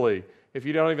easily. If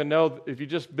you don't even know, if you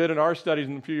just been in our studies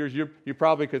in a few years, you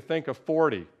probably could think of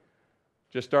 40.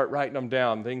 Just start writing them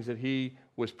down, things that he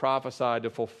was prophesied to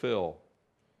fulfill.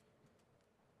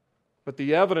 But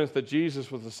the evidence that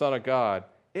Jesus was the Son of God,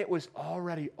 it was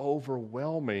already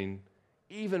overwhelming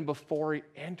even before he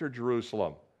entered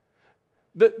Jerusalem.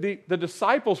 The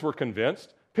disciples were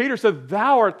convinced. Peter said,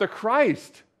 "Thou art the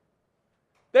Christ."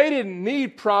 They didn't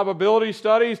need probability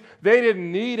studies. They didn't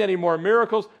need any more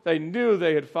miracles. They knew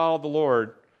they had followed the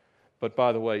Lord. But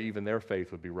by the way, even their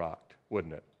faith would be rocked,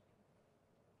 wouldn't it?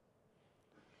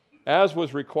 As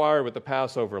was required with the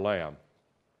Passover lamb.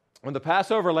 When the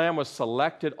Passover lamb was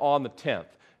selected on the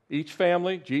 10th, each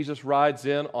family, Jesus rides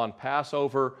in on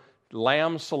Passover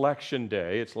lamb selection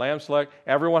day. It's lamb select.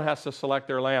 Everyone has to select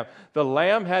their lamb. The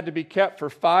lamb had to be kept for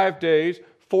 5 days,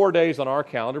 4 days on our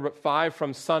calendar, but 5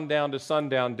 from sundown to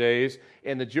sundown days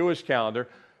in the Jewish calendar.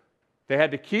 They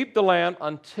had to keep the lamb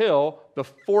until the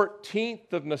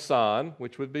 14th of Nisan,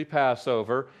 which would be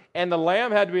Passover, and the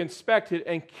lamb had to be inspected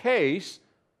in case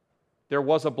there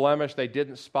was a blemish they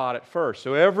didn't spot at first.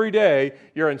 So every day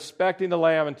you're inspecting the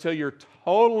lamb until you're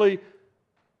totally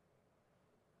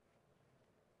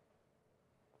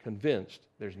convinced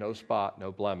there's no spot,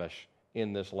 no blemish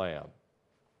in this lamb.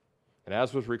 And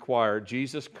as was required,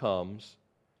 Jesus comes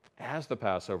as the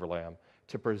Passover lamb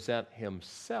to present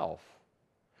himself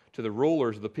to the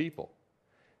rulers of the people,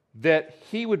 that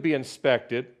he would be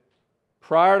inspected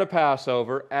prior to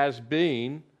Passover as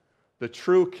being the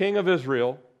true King of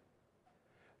Israel,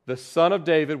 the Son of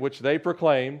David, which they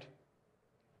proclaimed.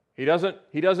 He doesn't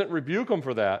rebuke them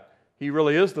for that. He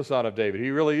really is the Son of David. He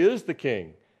really is the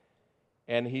King.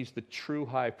 And he's the true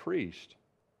high priest.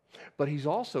 But he's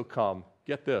also come,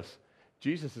 get this,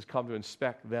 Jesus has come to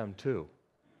inspect them too.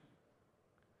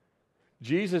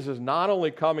 Jesus is not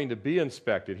only coming to be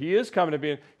inspected,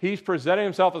 he's presenting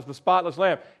himself as the spotless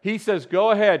lamb. He says, go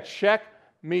ahead, check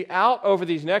me out over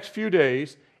these next few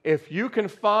days. If you can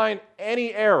find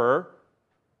any error,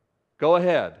 go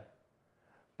ahead.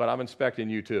 But I'm inspecting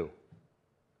you too.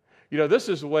 This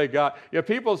is the way God,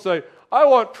 people say, I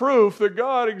want proof that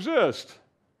God exists.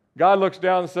 God looks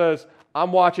down and says,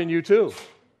 I'm watching you too.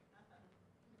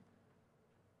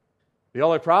 The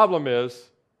only problem is,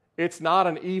 it's not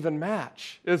an even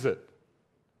match, is it?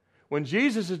 When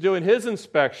Jesus is doing his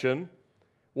inspection,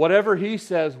 whatever he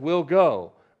says will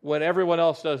go. When everyone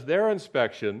else does their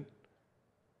inspection,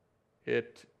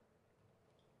 it's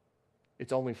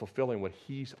only fulfilling what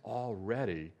he's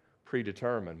already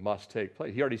predetermined must take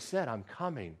place. He already said, I'm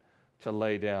coming to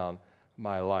lay down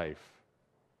my life.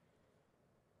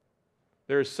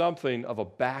 There is something of a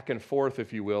back and forth,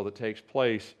 if you will, that takes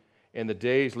place in the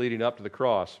days leading up to the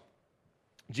cross.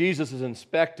 Jesus is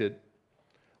inspected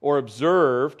or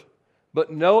observed,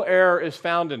 but no error is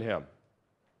found in him.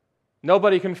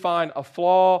 Nobody can find a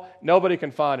flaw. Nobody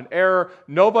can find an error.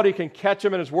 Nobody can catch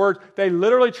him in his words. They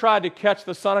literally tried to catch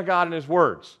the Son of God in his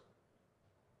words.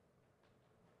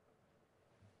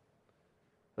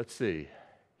 Let's see.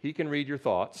 He can read your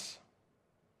thoughts,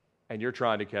 and you're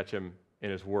trying to catch him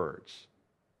in his words.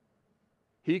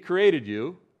 He created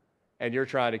you, and you're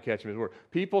trying to catch him in his word.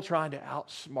 People trying to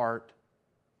outsmart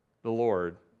the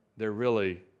Lord, they're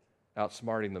really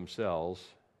outsmarting themselves,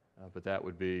 but that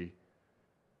would be,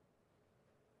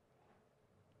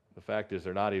 the fact is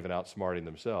they're not even outsmarting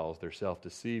themselves, they're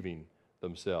self-deceiving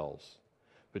themselves.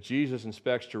 But Jesus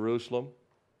inspects Jerusalem.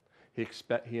 He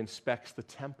inspects the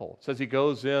temple. It says he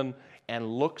goes in and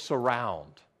looks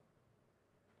around.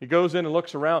 He goes in and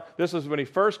looks around. This is when he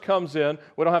first comes in.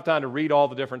 We don't have time to read all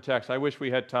the different texts. I wish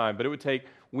we had time, but it would take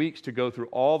weeks to go through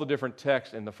all the different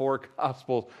texts in the four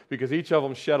Gospels because each of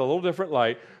them shed a little different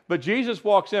light. But Jesus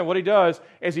walks in. What he does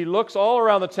is he looks all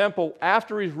around the temple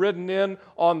after he's ridden in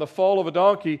on the foal of a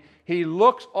donkey. He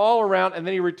looks all around and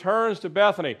then he returns to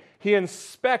Bethany. He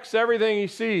inspects everything he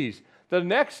sees. The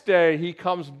next day, he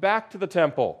comes back to the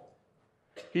temple.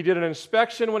 He did an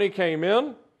inspection when he came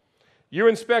in. You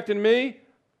inspected me.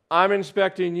 I'm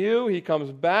inspecting you. He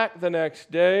comes back the next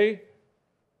day.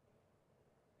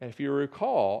 And if you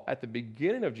recall, at the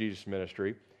beginning of Jesus'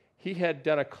 ministry, he had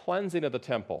done a cleansing of the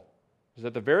temple. Because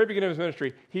at the very beginning of his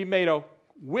ministry, he made a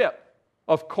whip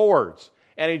of cords.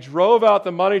 And he drove out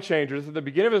the money changers. At the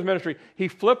beginning of his ministry, he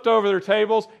flipped over their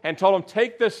tables and told them,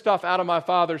 take this stuff out of my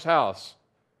Father's house.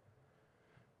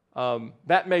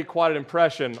 That made quite an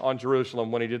impression on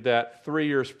Jerusalem when he did that 3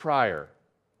 years prior.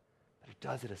 But he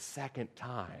does it a second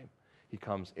time. He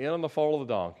comes in on the foal of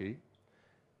the donkey.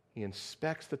 He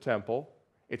inspects the temple.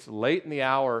 It's late in the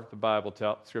hour,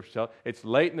 the Scripture tells. It's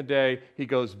late in the day. He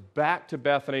goes back to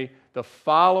Bethany the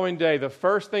following day. The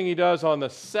first thing he does on the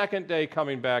second day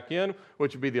coming back in,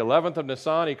 which would be the 11th of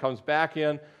Nisan, he comes back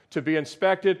in to be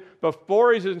inspected.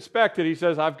 Before he's inspected, he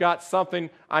says, I've got something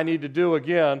I need to do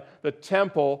again. The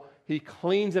temple, he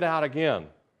cleans it out again.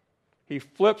 He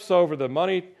flips over the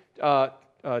money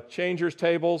changers'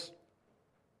 tables.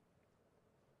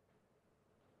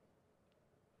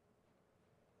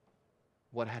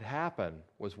 What had happened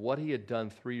was what he had done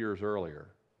 3 years earlier.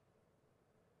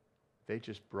 They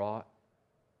just brought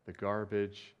the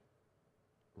garbage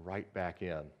right back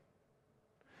in.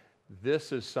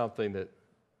 This is something that,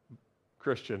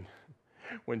 Christian,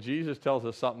 when Jesus tells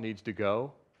us something needs to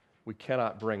go, we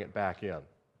cannot bring it back in.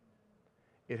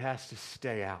 It has to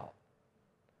stay out.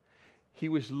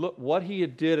 What he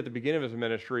had did at the beginning of his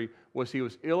ministry was he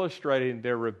was illustrating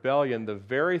their rebellion. The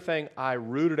very thing I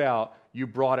rooted out, you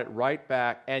brought it right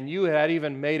back, and you had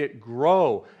even made it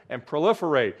grow and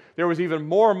proliferate. There was even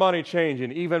more money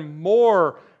changing, even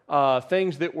more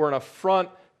things that were an affront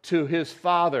to his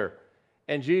Father.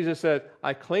 And Jesus said,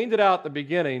 I cleaned it out at the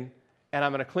beginning, and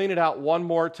I'm going to clean it out one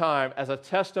more time as a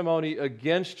testimony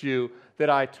against you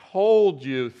that I told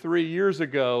you 3 years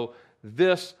ago,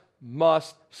 this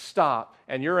must stop.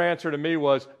 And your answer to me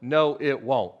was, no, it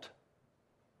won't.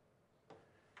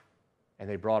 And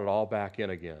they brought it all back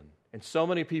in again. And so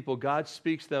many people, God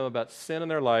speaks to them about sin in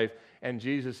their life, and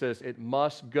Jesus says, it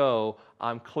must go.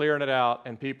 I'm clearing it out.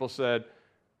 And people said,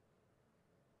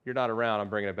 you're not around, I'm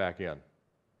bringing it back in.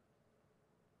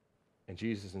 And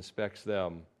Jesus inspects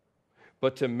them.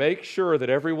 But to make sure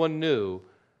that everyone knew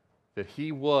that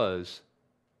he was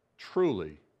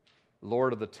truly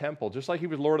Lord of the temple, just like he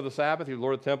was Lord of the Sabbath, he was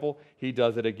Lord of the temple, he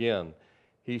does it again.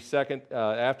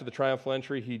 After the triumphal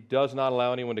entry, he does not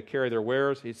allow anyone to carry their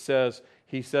wares. He says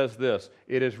this,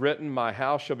 it is written, my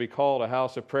house shall be called a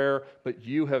house of prayer, but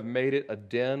you have made it a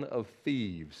den of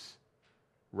thieves,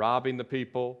 robbing the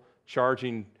people,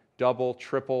 charging double,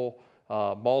 triple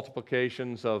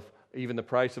multiplications of even the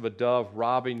price of a dove,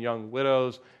 robbing young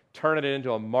widows, turning it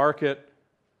into a market.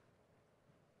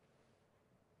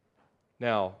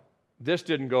 Now, this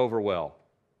didn't go over well.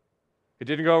 It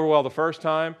didn't go over well the first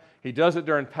time. He does it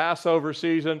during Passover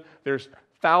season. There's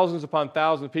thousands upon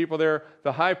thousands of people there.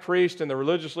 The high priest and the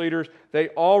religious leaders, they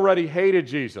already hated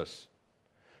Jesus.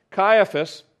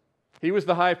 Caiaphas, he was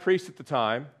the high priest at the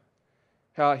time.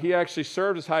 He actually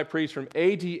served as high priest from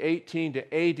AD 18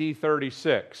 to AD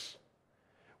 36,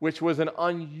 which was an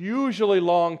unusually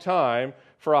long time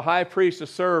for a high priest to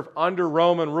serve under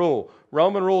Roman rule.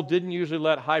 Roman rule didn't usually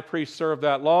let high priests serve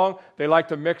that long. They liked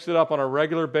to mix it up on a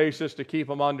regular basis to keep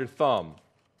them under thumb.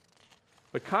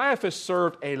 But Caiaphas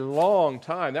served a long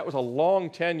time. That was a long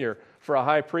tenure for a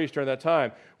high priest during that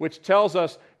time, which tells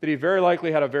us that he very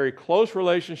likely had a very close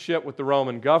relationship with the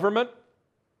Roman government.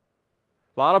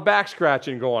 A lot of back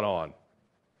scratching going on.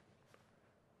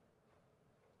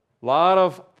 A lot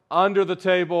of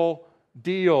under-the-table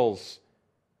deals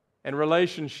and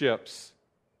relationships.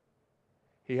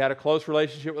 He had a close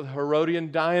relationship with the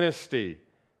Herodian dynasty,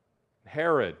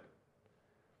 Herod.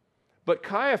 But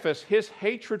Caiaphas, his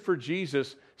hatred for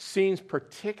Jesus seems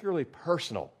particularly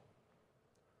personal.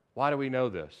 Why do we know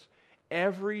this?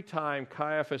 Every time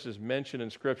Caiaphas is mentioned in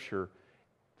Scripture,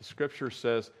 the Scripture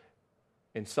says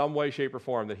in some way, shape, or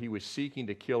form that he was seeking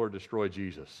to kill or destroy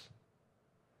Jesus.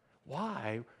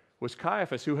 Why was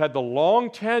Caiaphas, who had the long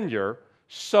tenure,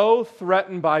 so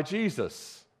threatened by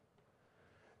Jesus?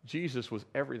 Jesus was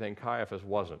everything Caiaphas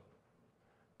wasn't.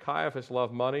 Caiaphas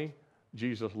loved money,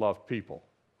 Jesus loved people.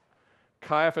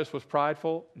 Caiaphas was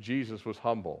prideful, Jesus was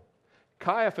humble.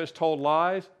 Caiaphas told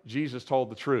lies, Jesus told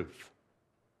the truth.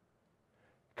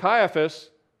 Caiaphas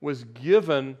was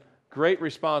given great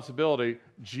responsibility.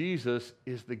 Jesus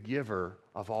is the giver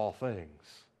of all things.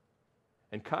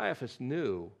 And Caiaphas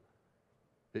knew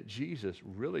that Jesus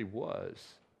really was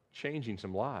changing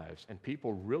some lives, and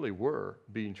people really were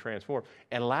being transformed.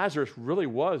 And Lazarus really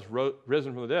was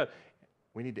risen from the dead.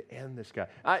 We need to end this guy.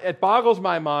 It boggles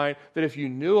my mind that if you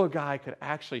knew a guy could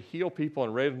actually heal people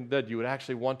and raise them from the dead, you would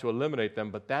actually want to eliminate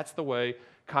them. But that's the way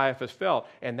Caiaphas felt,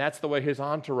 and that's the way his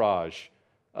entourage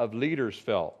of leaders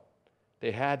felt.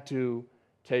 They had to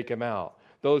take him out.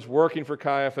 Those working for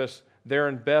Caiaphas, they're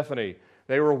in Bethany.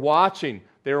 They were watching.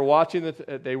 They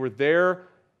were there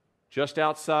just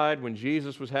outside when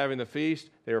Jesus was having the feast.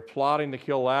 They were plotting to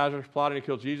kill Lazarus, plotting to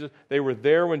kill Jesus. They were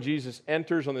there when Jesus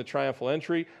enters on the triumphal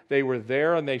entry. They were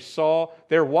there and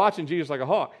they're watching Jesus like a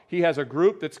hawk. He has a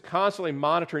group that's constantly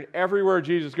monitoring everywhere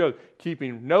Jesus goes,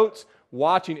 keeping notes,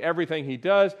 watching everything he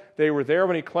does. They were there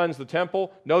when he cleansed the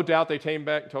temple. No doubt they came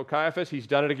back and told Caiaphas, he's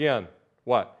done it again.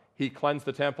 What? He cleansed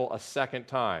the temple a second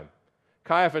time.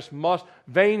 Caiaphas'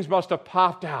 veins must have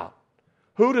popped out.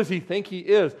 Who does he think he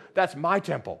is? That's my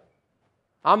temple.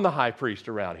 I'm the high priest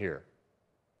around here.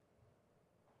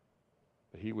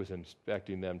 But he was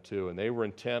inspecting them too, and they were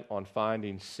intent on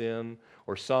finding sin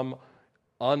or some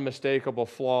unmistakable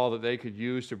flaw that they could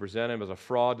use to present him as a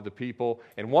fraud to the people.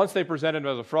 And once they presented him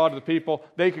as a fraud to the people,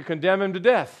 they could condemn him to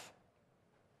death.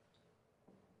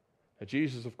 Now,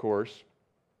 Jesus, of course,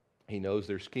 he knows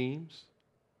their schemes.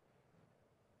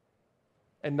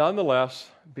 And nonetheless,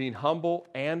 being humble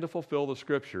and to fulfill the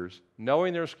Scriptures,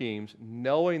 knowing their schemes,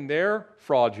 knowing their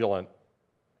fraudulent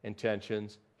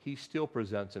intentions, he still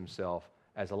presents himself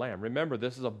as a lamb. Remember,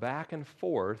 this is a back and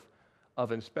forth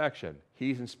of inspection.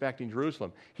 He's inspecting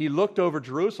Jerusalem. He looked over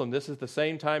Jerusalem. This is the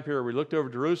same time period we looked over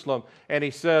Jerusalem, and he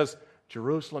says,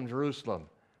 Jerusalem, Jerusalem,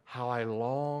 how I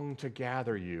long to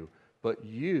gather you, but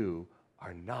you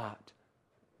are not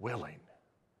willing.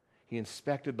 He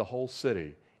inspected the whole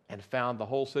city and found the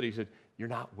whole city. He said, you're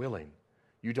not willing.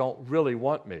 You don't really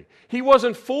want me. He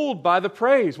wasn't fooled by the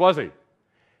praise, was he?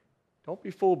 Don't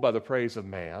be fooled by the praise of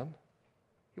man.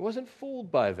 He wasn't fooled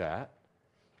by that.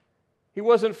 He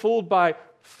wasn't fooled by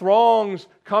throngs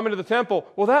coming to the temple.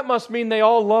 Well, that must mean they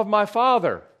all love my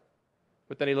Father.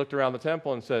 But then he looked around the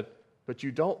temple and said, but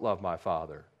you don't love my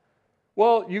Father.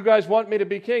 Well, you guys want me to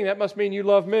be king. That must mean you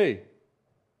love me.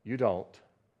 You don't.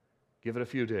 Give it a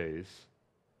few days.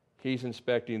 He's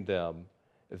inspecting them.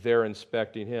 They're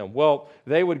inspecting him. Well,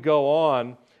 they would go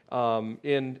on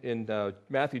in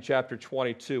Matthew chapter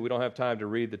 22. We don't have time to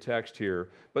read the text here,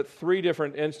 but 3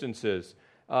 different instances.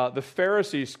 The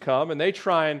Pharisees come and they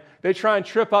try and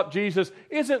trip up Jesus.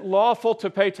 Is it lawful to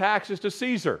pay taxes to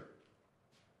Caesar?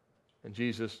 And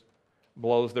Jesus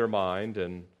blows their mind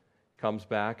and comes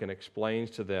back and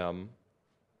explains to them.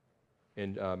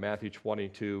 In Matthew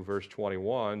 22, verse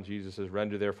 21, Jesus says,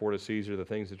 render therefore to Caesar the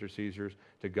things that are Caesar's,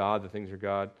 to God the things that are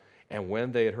God. And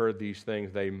when they had heard these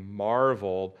things, they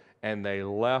marveled, and they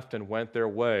left and went their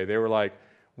way. They were like,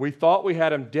 we thought we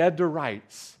had him dead to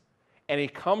rights, and he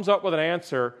comes up with an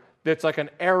answer that's like an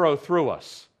arrow through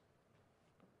us.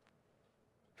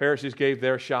 Pharisees gave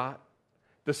their shot.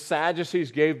 The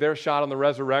Sadducees gave their shot on the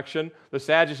resurrection. The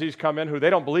Sadducees come in who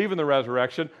they don't believe in the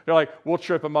resurrection. They're like, we'll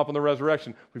trip them up on the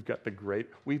resurrection.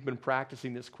 We've been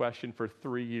practicing this question for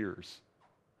 3 years.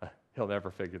 He'll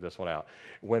never figure this one out.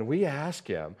 When we ask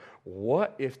him,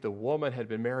 what if the woman had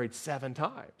been married 7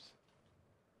 times?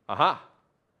 Aha.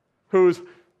 Whose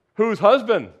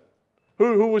husband?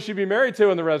 Who will she be married to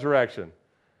in the resurrection?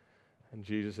 And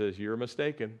Jesus says, you're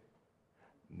mistaken,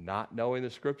 not knowing the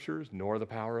Scriptures nor the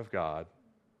power of God.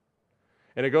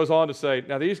 And it goes on to say,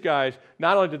 now these guys,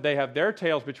 not only did they have their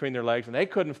tails between their legs and they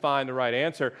couldn't find the right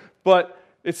answer, but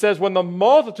it says when the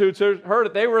multitudes heard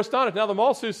it, they were astonished. Now the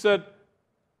multitudes said,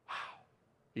 wow,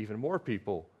 even more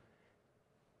people.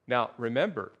 Now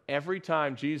remember, every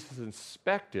time Jesus is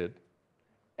inspected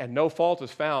and no fault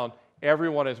is found,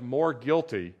 everyone is more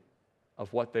guilty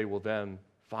of what they will then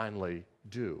finally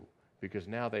do, because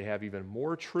now they have even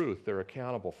more truth they're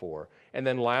accountable for. And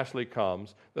then lastly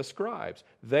comes the scribes.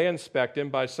 They inspect him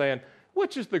by saying,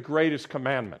 which is the greatest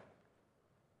commandment?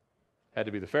 Had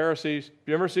to be the Pharisees.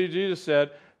 You remember, Jesus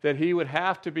said that he would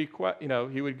have to be,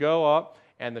 he would go up,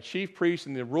 and the chief priests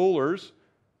and the rulers,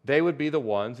 they would be the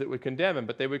ones that would condemn him.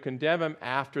 But they would condemn him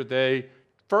after they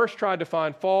first tried to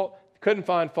find fault, couldn't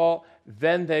find fault,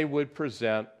 then they would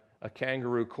present a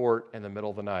kangaroo court in the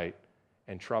middle of the night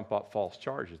and trump up false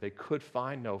charges. They could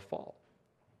find no fault.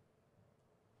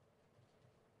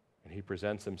 And he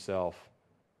presents himself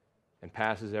and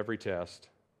passes every test.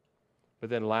 But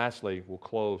then lastly, we'll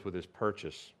close with his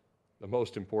purchase, the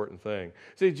most important thing.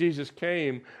 See, Jesus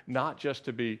came not just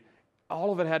to be,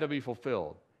 all of it had to be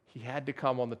fulfilled. He had to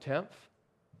come on the 10th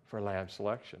for lamb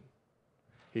selection.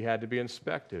 He had to be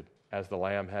inspected as the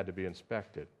lamb had to be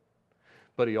inspected.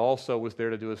 But he also was there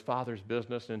to do his Father's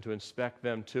business and to inspect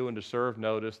them too and to serve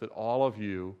notice that all of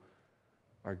you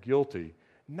are guilty.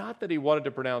 Not that he wanted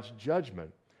to pronounce judgment,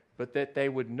 but that they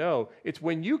would know. It's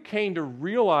when you came to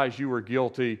realize you were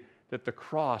guilty that the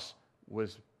cross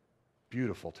was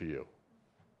beautiful to you.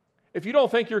 If you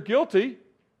don't think you're guilty,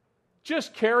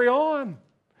 just carry on.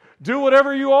 Do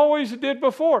whatever you always did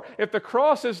before. If the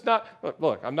cross is not,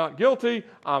 look, I'm not guilty,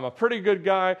 I'm a pretty good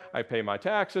guy, I pay my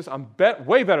taxes, I'm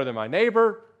way better than my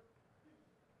neighbor,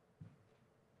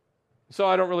 so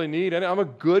I don't really need any, I'm a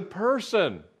good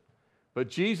person. But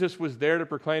Jesus was there to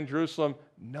proclaim to Jerusalem,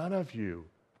 none of you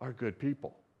are good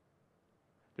people.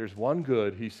 There's one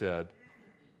good, he said,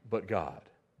 but God.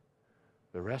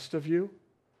 The rest of you,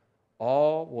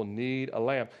 all will need a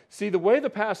lamb. See, the way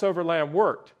the Passover lamb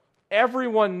worked,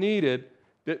 everyone needed,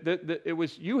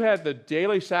 you had the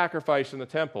daily sacrifice in the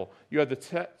temple. You had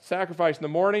the sacrifice in the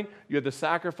morning, you had the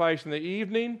sacrifice in the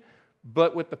evening,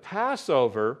 but with the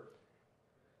Passover,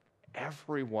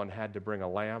 everyone had to bring a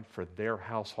lamb for their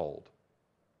household.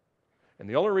 And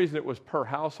the only reason it was per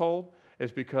household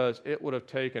is because it would have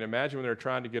taken, imagine when they were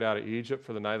trying to get out of Egypt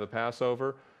for the night of the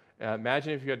Passover,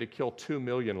 imagine if you had to kill 2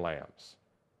 million lambs.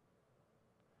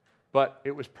 But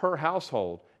it was per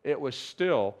household. It was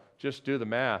still, just do the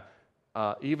math,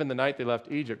 even the night they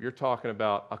left Egypt, you're talking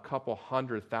about a couple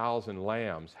 100,000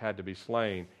 lambs had to be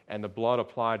slain and the blood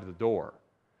applied to the door.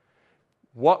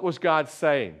 What was God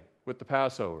saying with the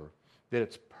Passover? That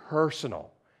it's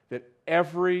personal, that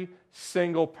every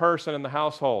single person in the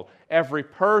household, every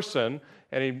person,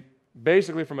 and he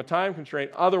basically from a time constraint,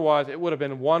 otherwise it would have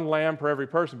been 1 lamb per every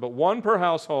person, but 1 per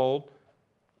household.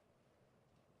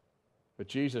 But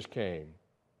Jesus came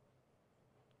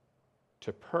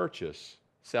to purchase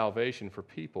salvation for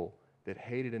people that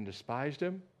hated and despised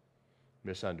him,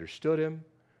 misunderstood him,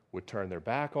 would turn their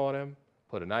back on him,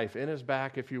 put a knife in his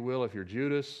back, if you will, if you're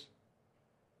Judas.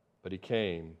 But he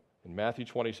came. In Matthew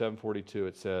 27:42,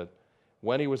 it said,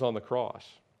 when he was on the cross,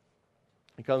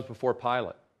 he comes before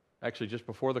Pilate. Actually, just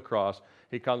before the cross,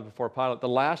 he comes before Pilate. The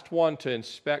last one to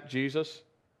inspect Jesus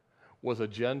was a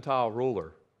Gentile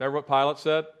ruler. Remember what Pilate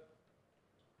said?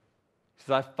 He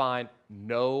says, I find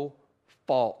no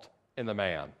fault in the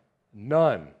man.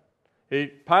 None.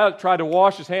 Pilate tried to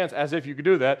wash his hands, as if you could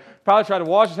do that. Pilate tried to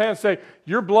wash his hands and say,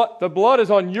 the blood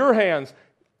is on your hands.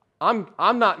 I'm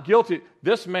not guilty.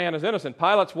 This man is innocent.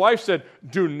 Pilate's wife said,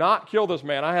 do not kill this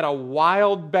man. I had a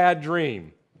wild, bad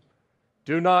dream.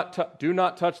 Do not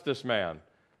touch this man.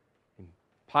 And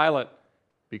Pilate,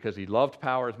 because he loved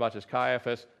power as much as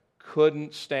Caiaphas,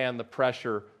 couldn't stand the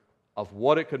pressure of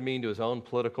what it could mean to his own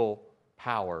political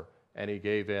power, and he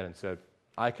gave in and said,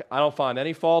 I don't find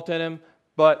any fault in him,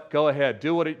 but go ahead,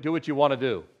 do what you want to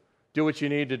do. Do what you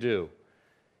need to do.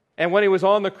 And when he was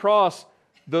on the cross,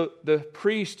 the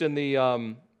priest and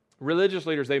the religious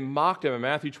leaders, they mocked him. In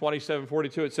Matthew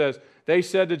 27:42, it says, they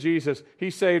said to Jesus, he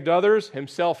saved others,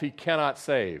 himself he cannot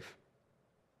save.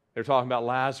 They're talking about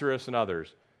Lazarus and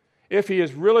others. if he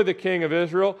is really the king of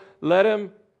Israel, let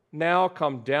him now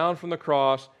come down from the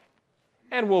cross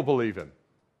and we'll believe him.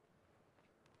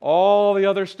 All the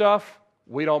other stuff,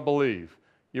 we don't believe.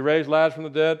 You raised Lazarus from the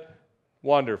dead?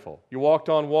 Wonderful. You walked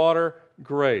on water?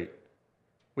 Great.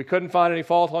 We couldn't find any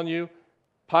fault on you.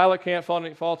 Pilate can't find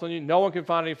any fault on you. No one can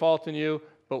find any fault in you,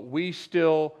 but we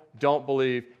still don't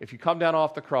believe. If you come down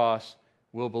off the cross,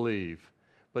 we'll believe.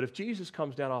 But if Jesus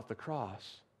comes down off the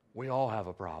cross, we all have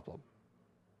a problem.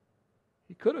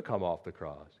 He could have come off the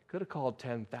cross. He could have called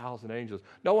 10,000 angels.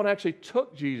 No one actually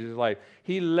took Jesus' life.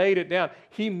 He laid it down.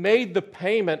 He made the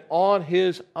payment on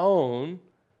his own.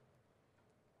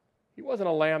 He wasn't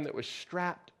a lamb that was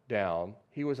strapped down.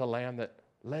 He was a lamb that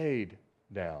laid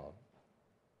down.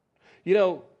 You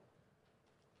know,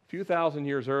 a few thousand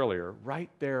years earlier, right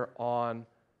there on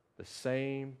the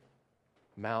same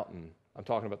mountain, I'm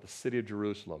talking about the city of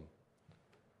Jerusalem,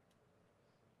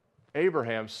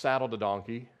 Abraham saddled a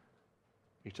donkey.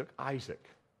 He took Isaac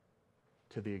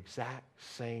to the exact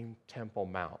same Temple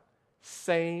Mount.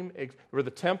 Where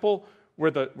the temple, where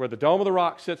the Dome of the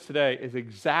Rock sits today, is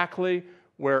exactly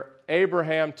where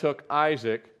Abraham took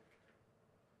Isaac.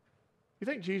 You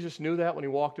think Jesus knew that when he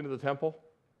walked into the temple?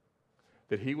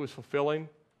 That he was fulfilling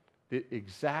the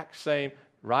exact same,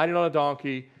 riding on a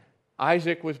donkey.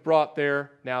 Isaac was brought there.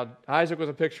 Now, Isaac was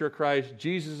a picture of Christ.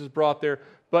 Jesus is brought there.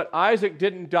 But Isaac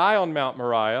didn't die on Mount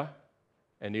Moriah,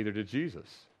 and neither did Jesus.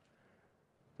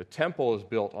 The temple is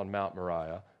built on Mount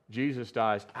Moriah. Jesus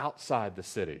dies outside the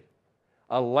city.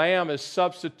 A lamb is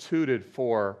substituted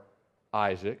for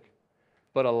Isaac,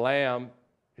 but a lamb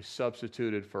is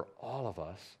substituted for all of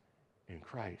us in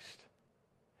Christ.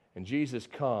 And Jesus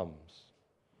comes.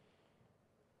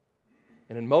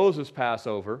 And in Moses'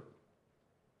 Passover,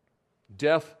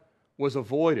 death was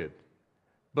avoided.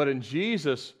 But in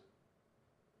Jesus,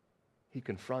 he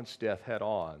confronts death head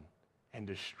on and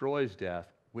destroys death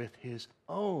with his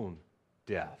own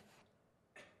death.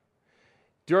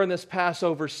 During this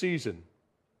Passover season,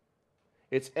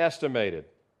 it's estimated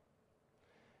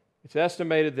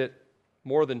that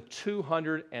more than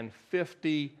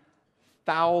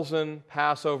 250,000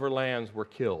 Passover lambs were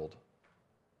killed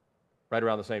right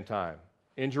around the same time.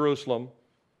 In Jerusalem,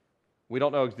 we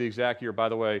don't know the exact year. By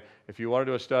the way, if you want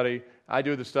to do a study, I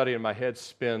do the study and my head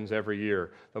spins every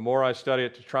year. The more I study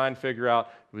it to try and figure out,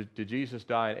 did Jesus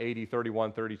die in AD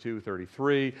 31, 32,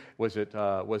 33? Was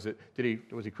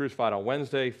he crucified on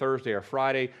Wednesday, Thursday, or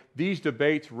Friday? These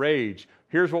debates rage.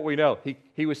 Here's what we know.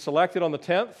 He was selected on the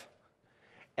 10th,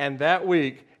 and that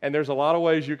week, and there's a lot of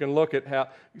ways you can look at how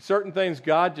certain things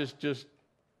God just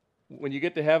when you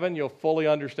get to heaven, you'll fully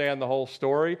understand the whole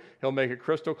story. He'll make it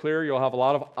crystal clear. You'll have a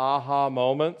lot of aha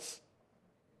moments.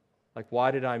 Like,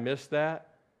 why did I miss that?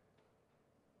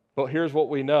 But here's what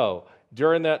we know.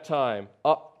 During that time,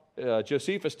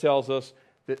 Josephus tells us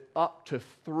that up to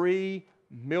 3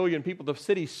 million people, the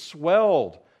city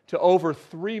swelled to over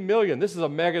 3 million. This is a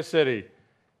mega city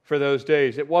for those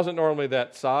days. It wasn't normally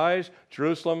that size.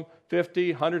 Jerusalem,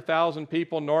 50, 100,000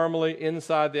 people normally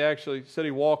inside the actual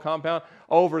city wall compound.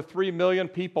 Over 3 million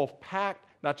people packed,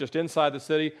 not just inside the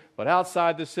city, but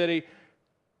outside the city.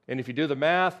 And if you do the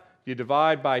math, you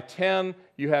divide by 10,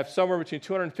 you have somewhere between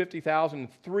 250,000 and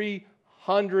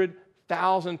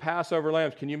 300,000 Passover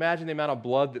lambs. Can you imagine the amount of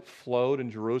blood that flowed in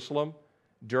Jerusalem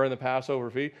during the Passover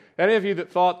feast? Any of you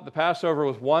that thought the Passover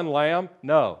was one lamb?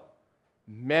 No.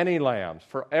 Many lambs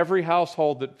for every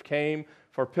household that came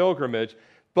for pilgrimage.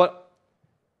 But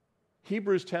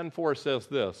Hebrews 10:4 says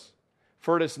this,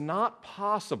 "For it is not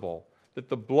possible that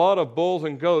the blood of bulls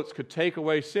and goats could take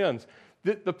away sins."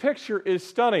 The picture is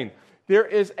stunning. There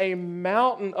is a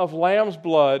mountain of lamb's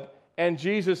blood, and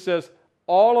Jesus says,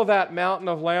 all of that mountain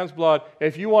of lamb's blood,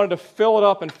 if you wanted to fill it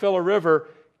up and fill a river,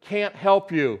 can't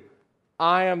help you.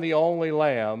 I am the only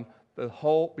lamb.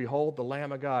 Behold the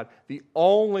Lamb of God.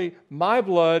 My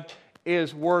blood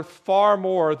is worth far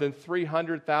more than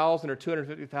 300,000 or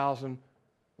 250,000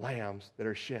 lambs that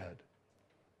are shed.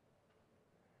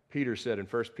 Peter said in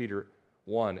 1 Peter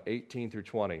 1, 18 through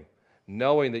 20,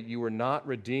 knowing that you were not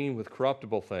redeemed with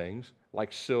corruptible things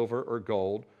like silver or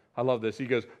gold. I love this. He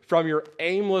goes, from your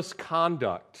aimless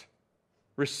conduct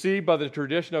received by the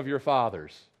tradition of your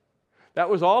fathers. That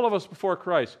was all of us before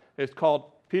Christ.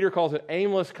 Peter calls it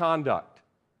aimless conduct.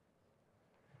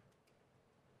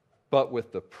 But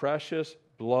with the precious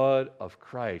blood of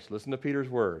Christ. Listen to Peter's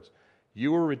words.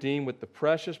 You were redeemed with the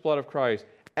precious blood of Christ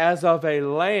as of a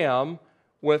lamb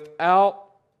without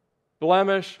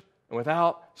blemish and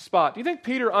without spot. Do you think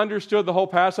Peter understood the whole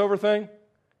Passover thing?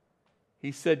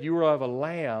 He said you were of a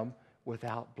lamb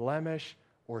without blemish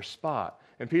or spot.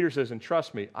 And Peter says, and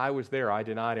trust me, I was there. I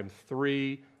denied him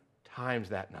 3 times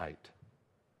that night.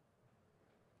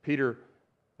 Peter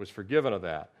was forgiven of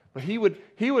that. But he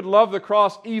would love the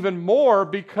cross even more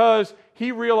because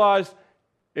he realized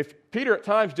if Peter at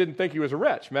times didn't think he was a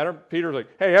wretch. Peter was like,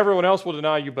 hey, everyone else will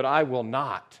deny you, but I will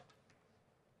not.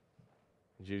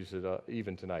 And Jesus said,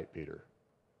 even tonight, Peter,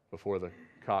 before the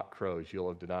cock crows, you'll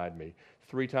have denied me.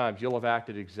 3 times you'll have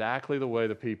acted exactly the way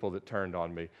the people that turned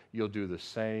on me. You'll do the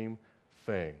same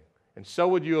thing. And so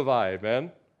would you have I,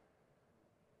 amen?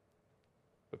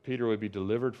 But Peter would be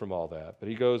delivered from all that. But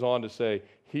he goes on to say,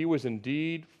 he was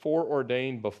indeed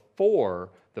foreordained before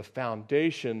the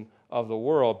foundation of the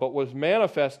world, but was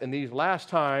manifest in these last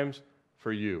times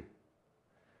for you.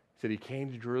 He said he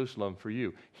came to Jerusalem for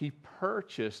you. He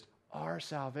purchased our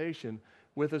salvation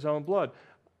with his own blood.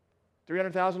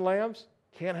 300,000 lambs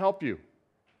can't help you.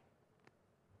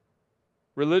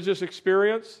 Religious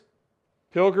experience,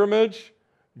 pilgrimage,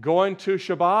 going to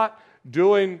Shabbat,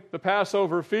 doing the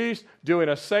Passover feast, doing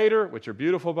a Seder, which are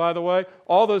beautiful, by the way,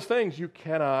 all those things, you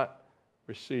cannot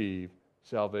receive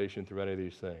salvation through any of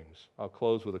these things. I'll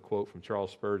close with a quote from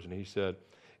Charles Spurgeon. He said,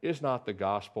 is not the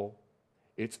gospel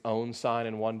its own sign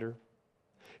and wonder?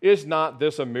 Is not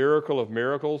this a miracle of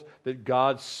miracles, that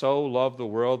God so loved the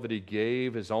world that he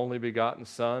gave his only begotten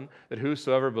Son, that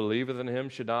whosoever believeth in him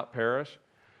should not perish?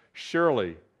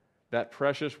 Surely that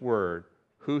precious word,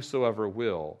 whosoever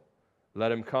will,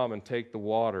 let him come and take the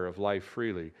water of life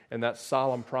freely, and that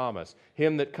solemn promise,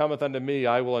 him that cometh unto me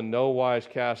I will in no wise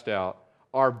cast out,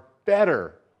 are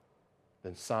better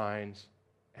than signs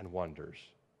and wonders.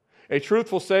 A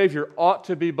truthful Savior ought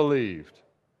to be believed.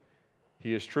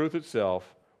 He is truth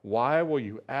itself. Why will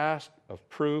you ask of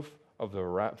proof of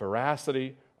the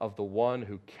veracity of the one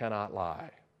who cannot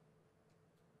lie?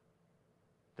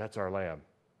 That's our Lamb.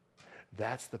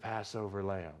 That's the Passover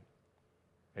Lamb.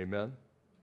 Amen?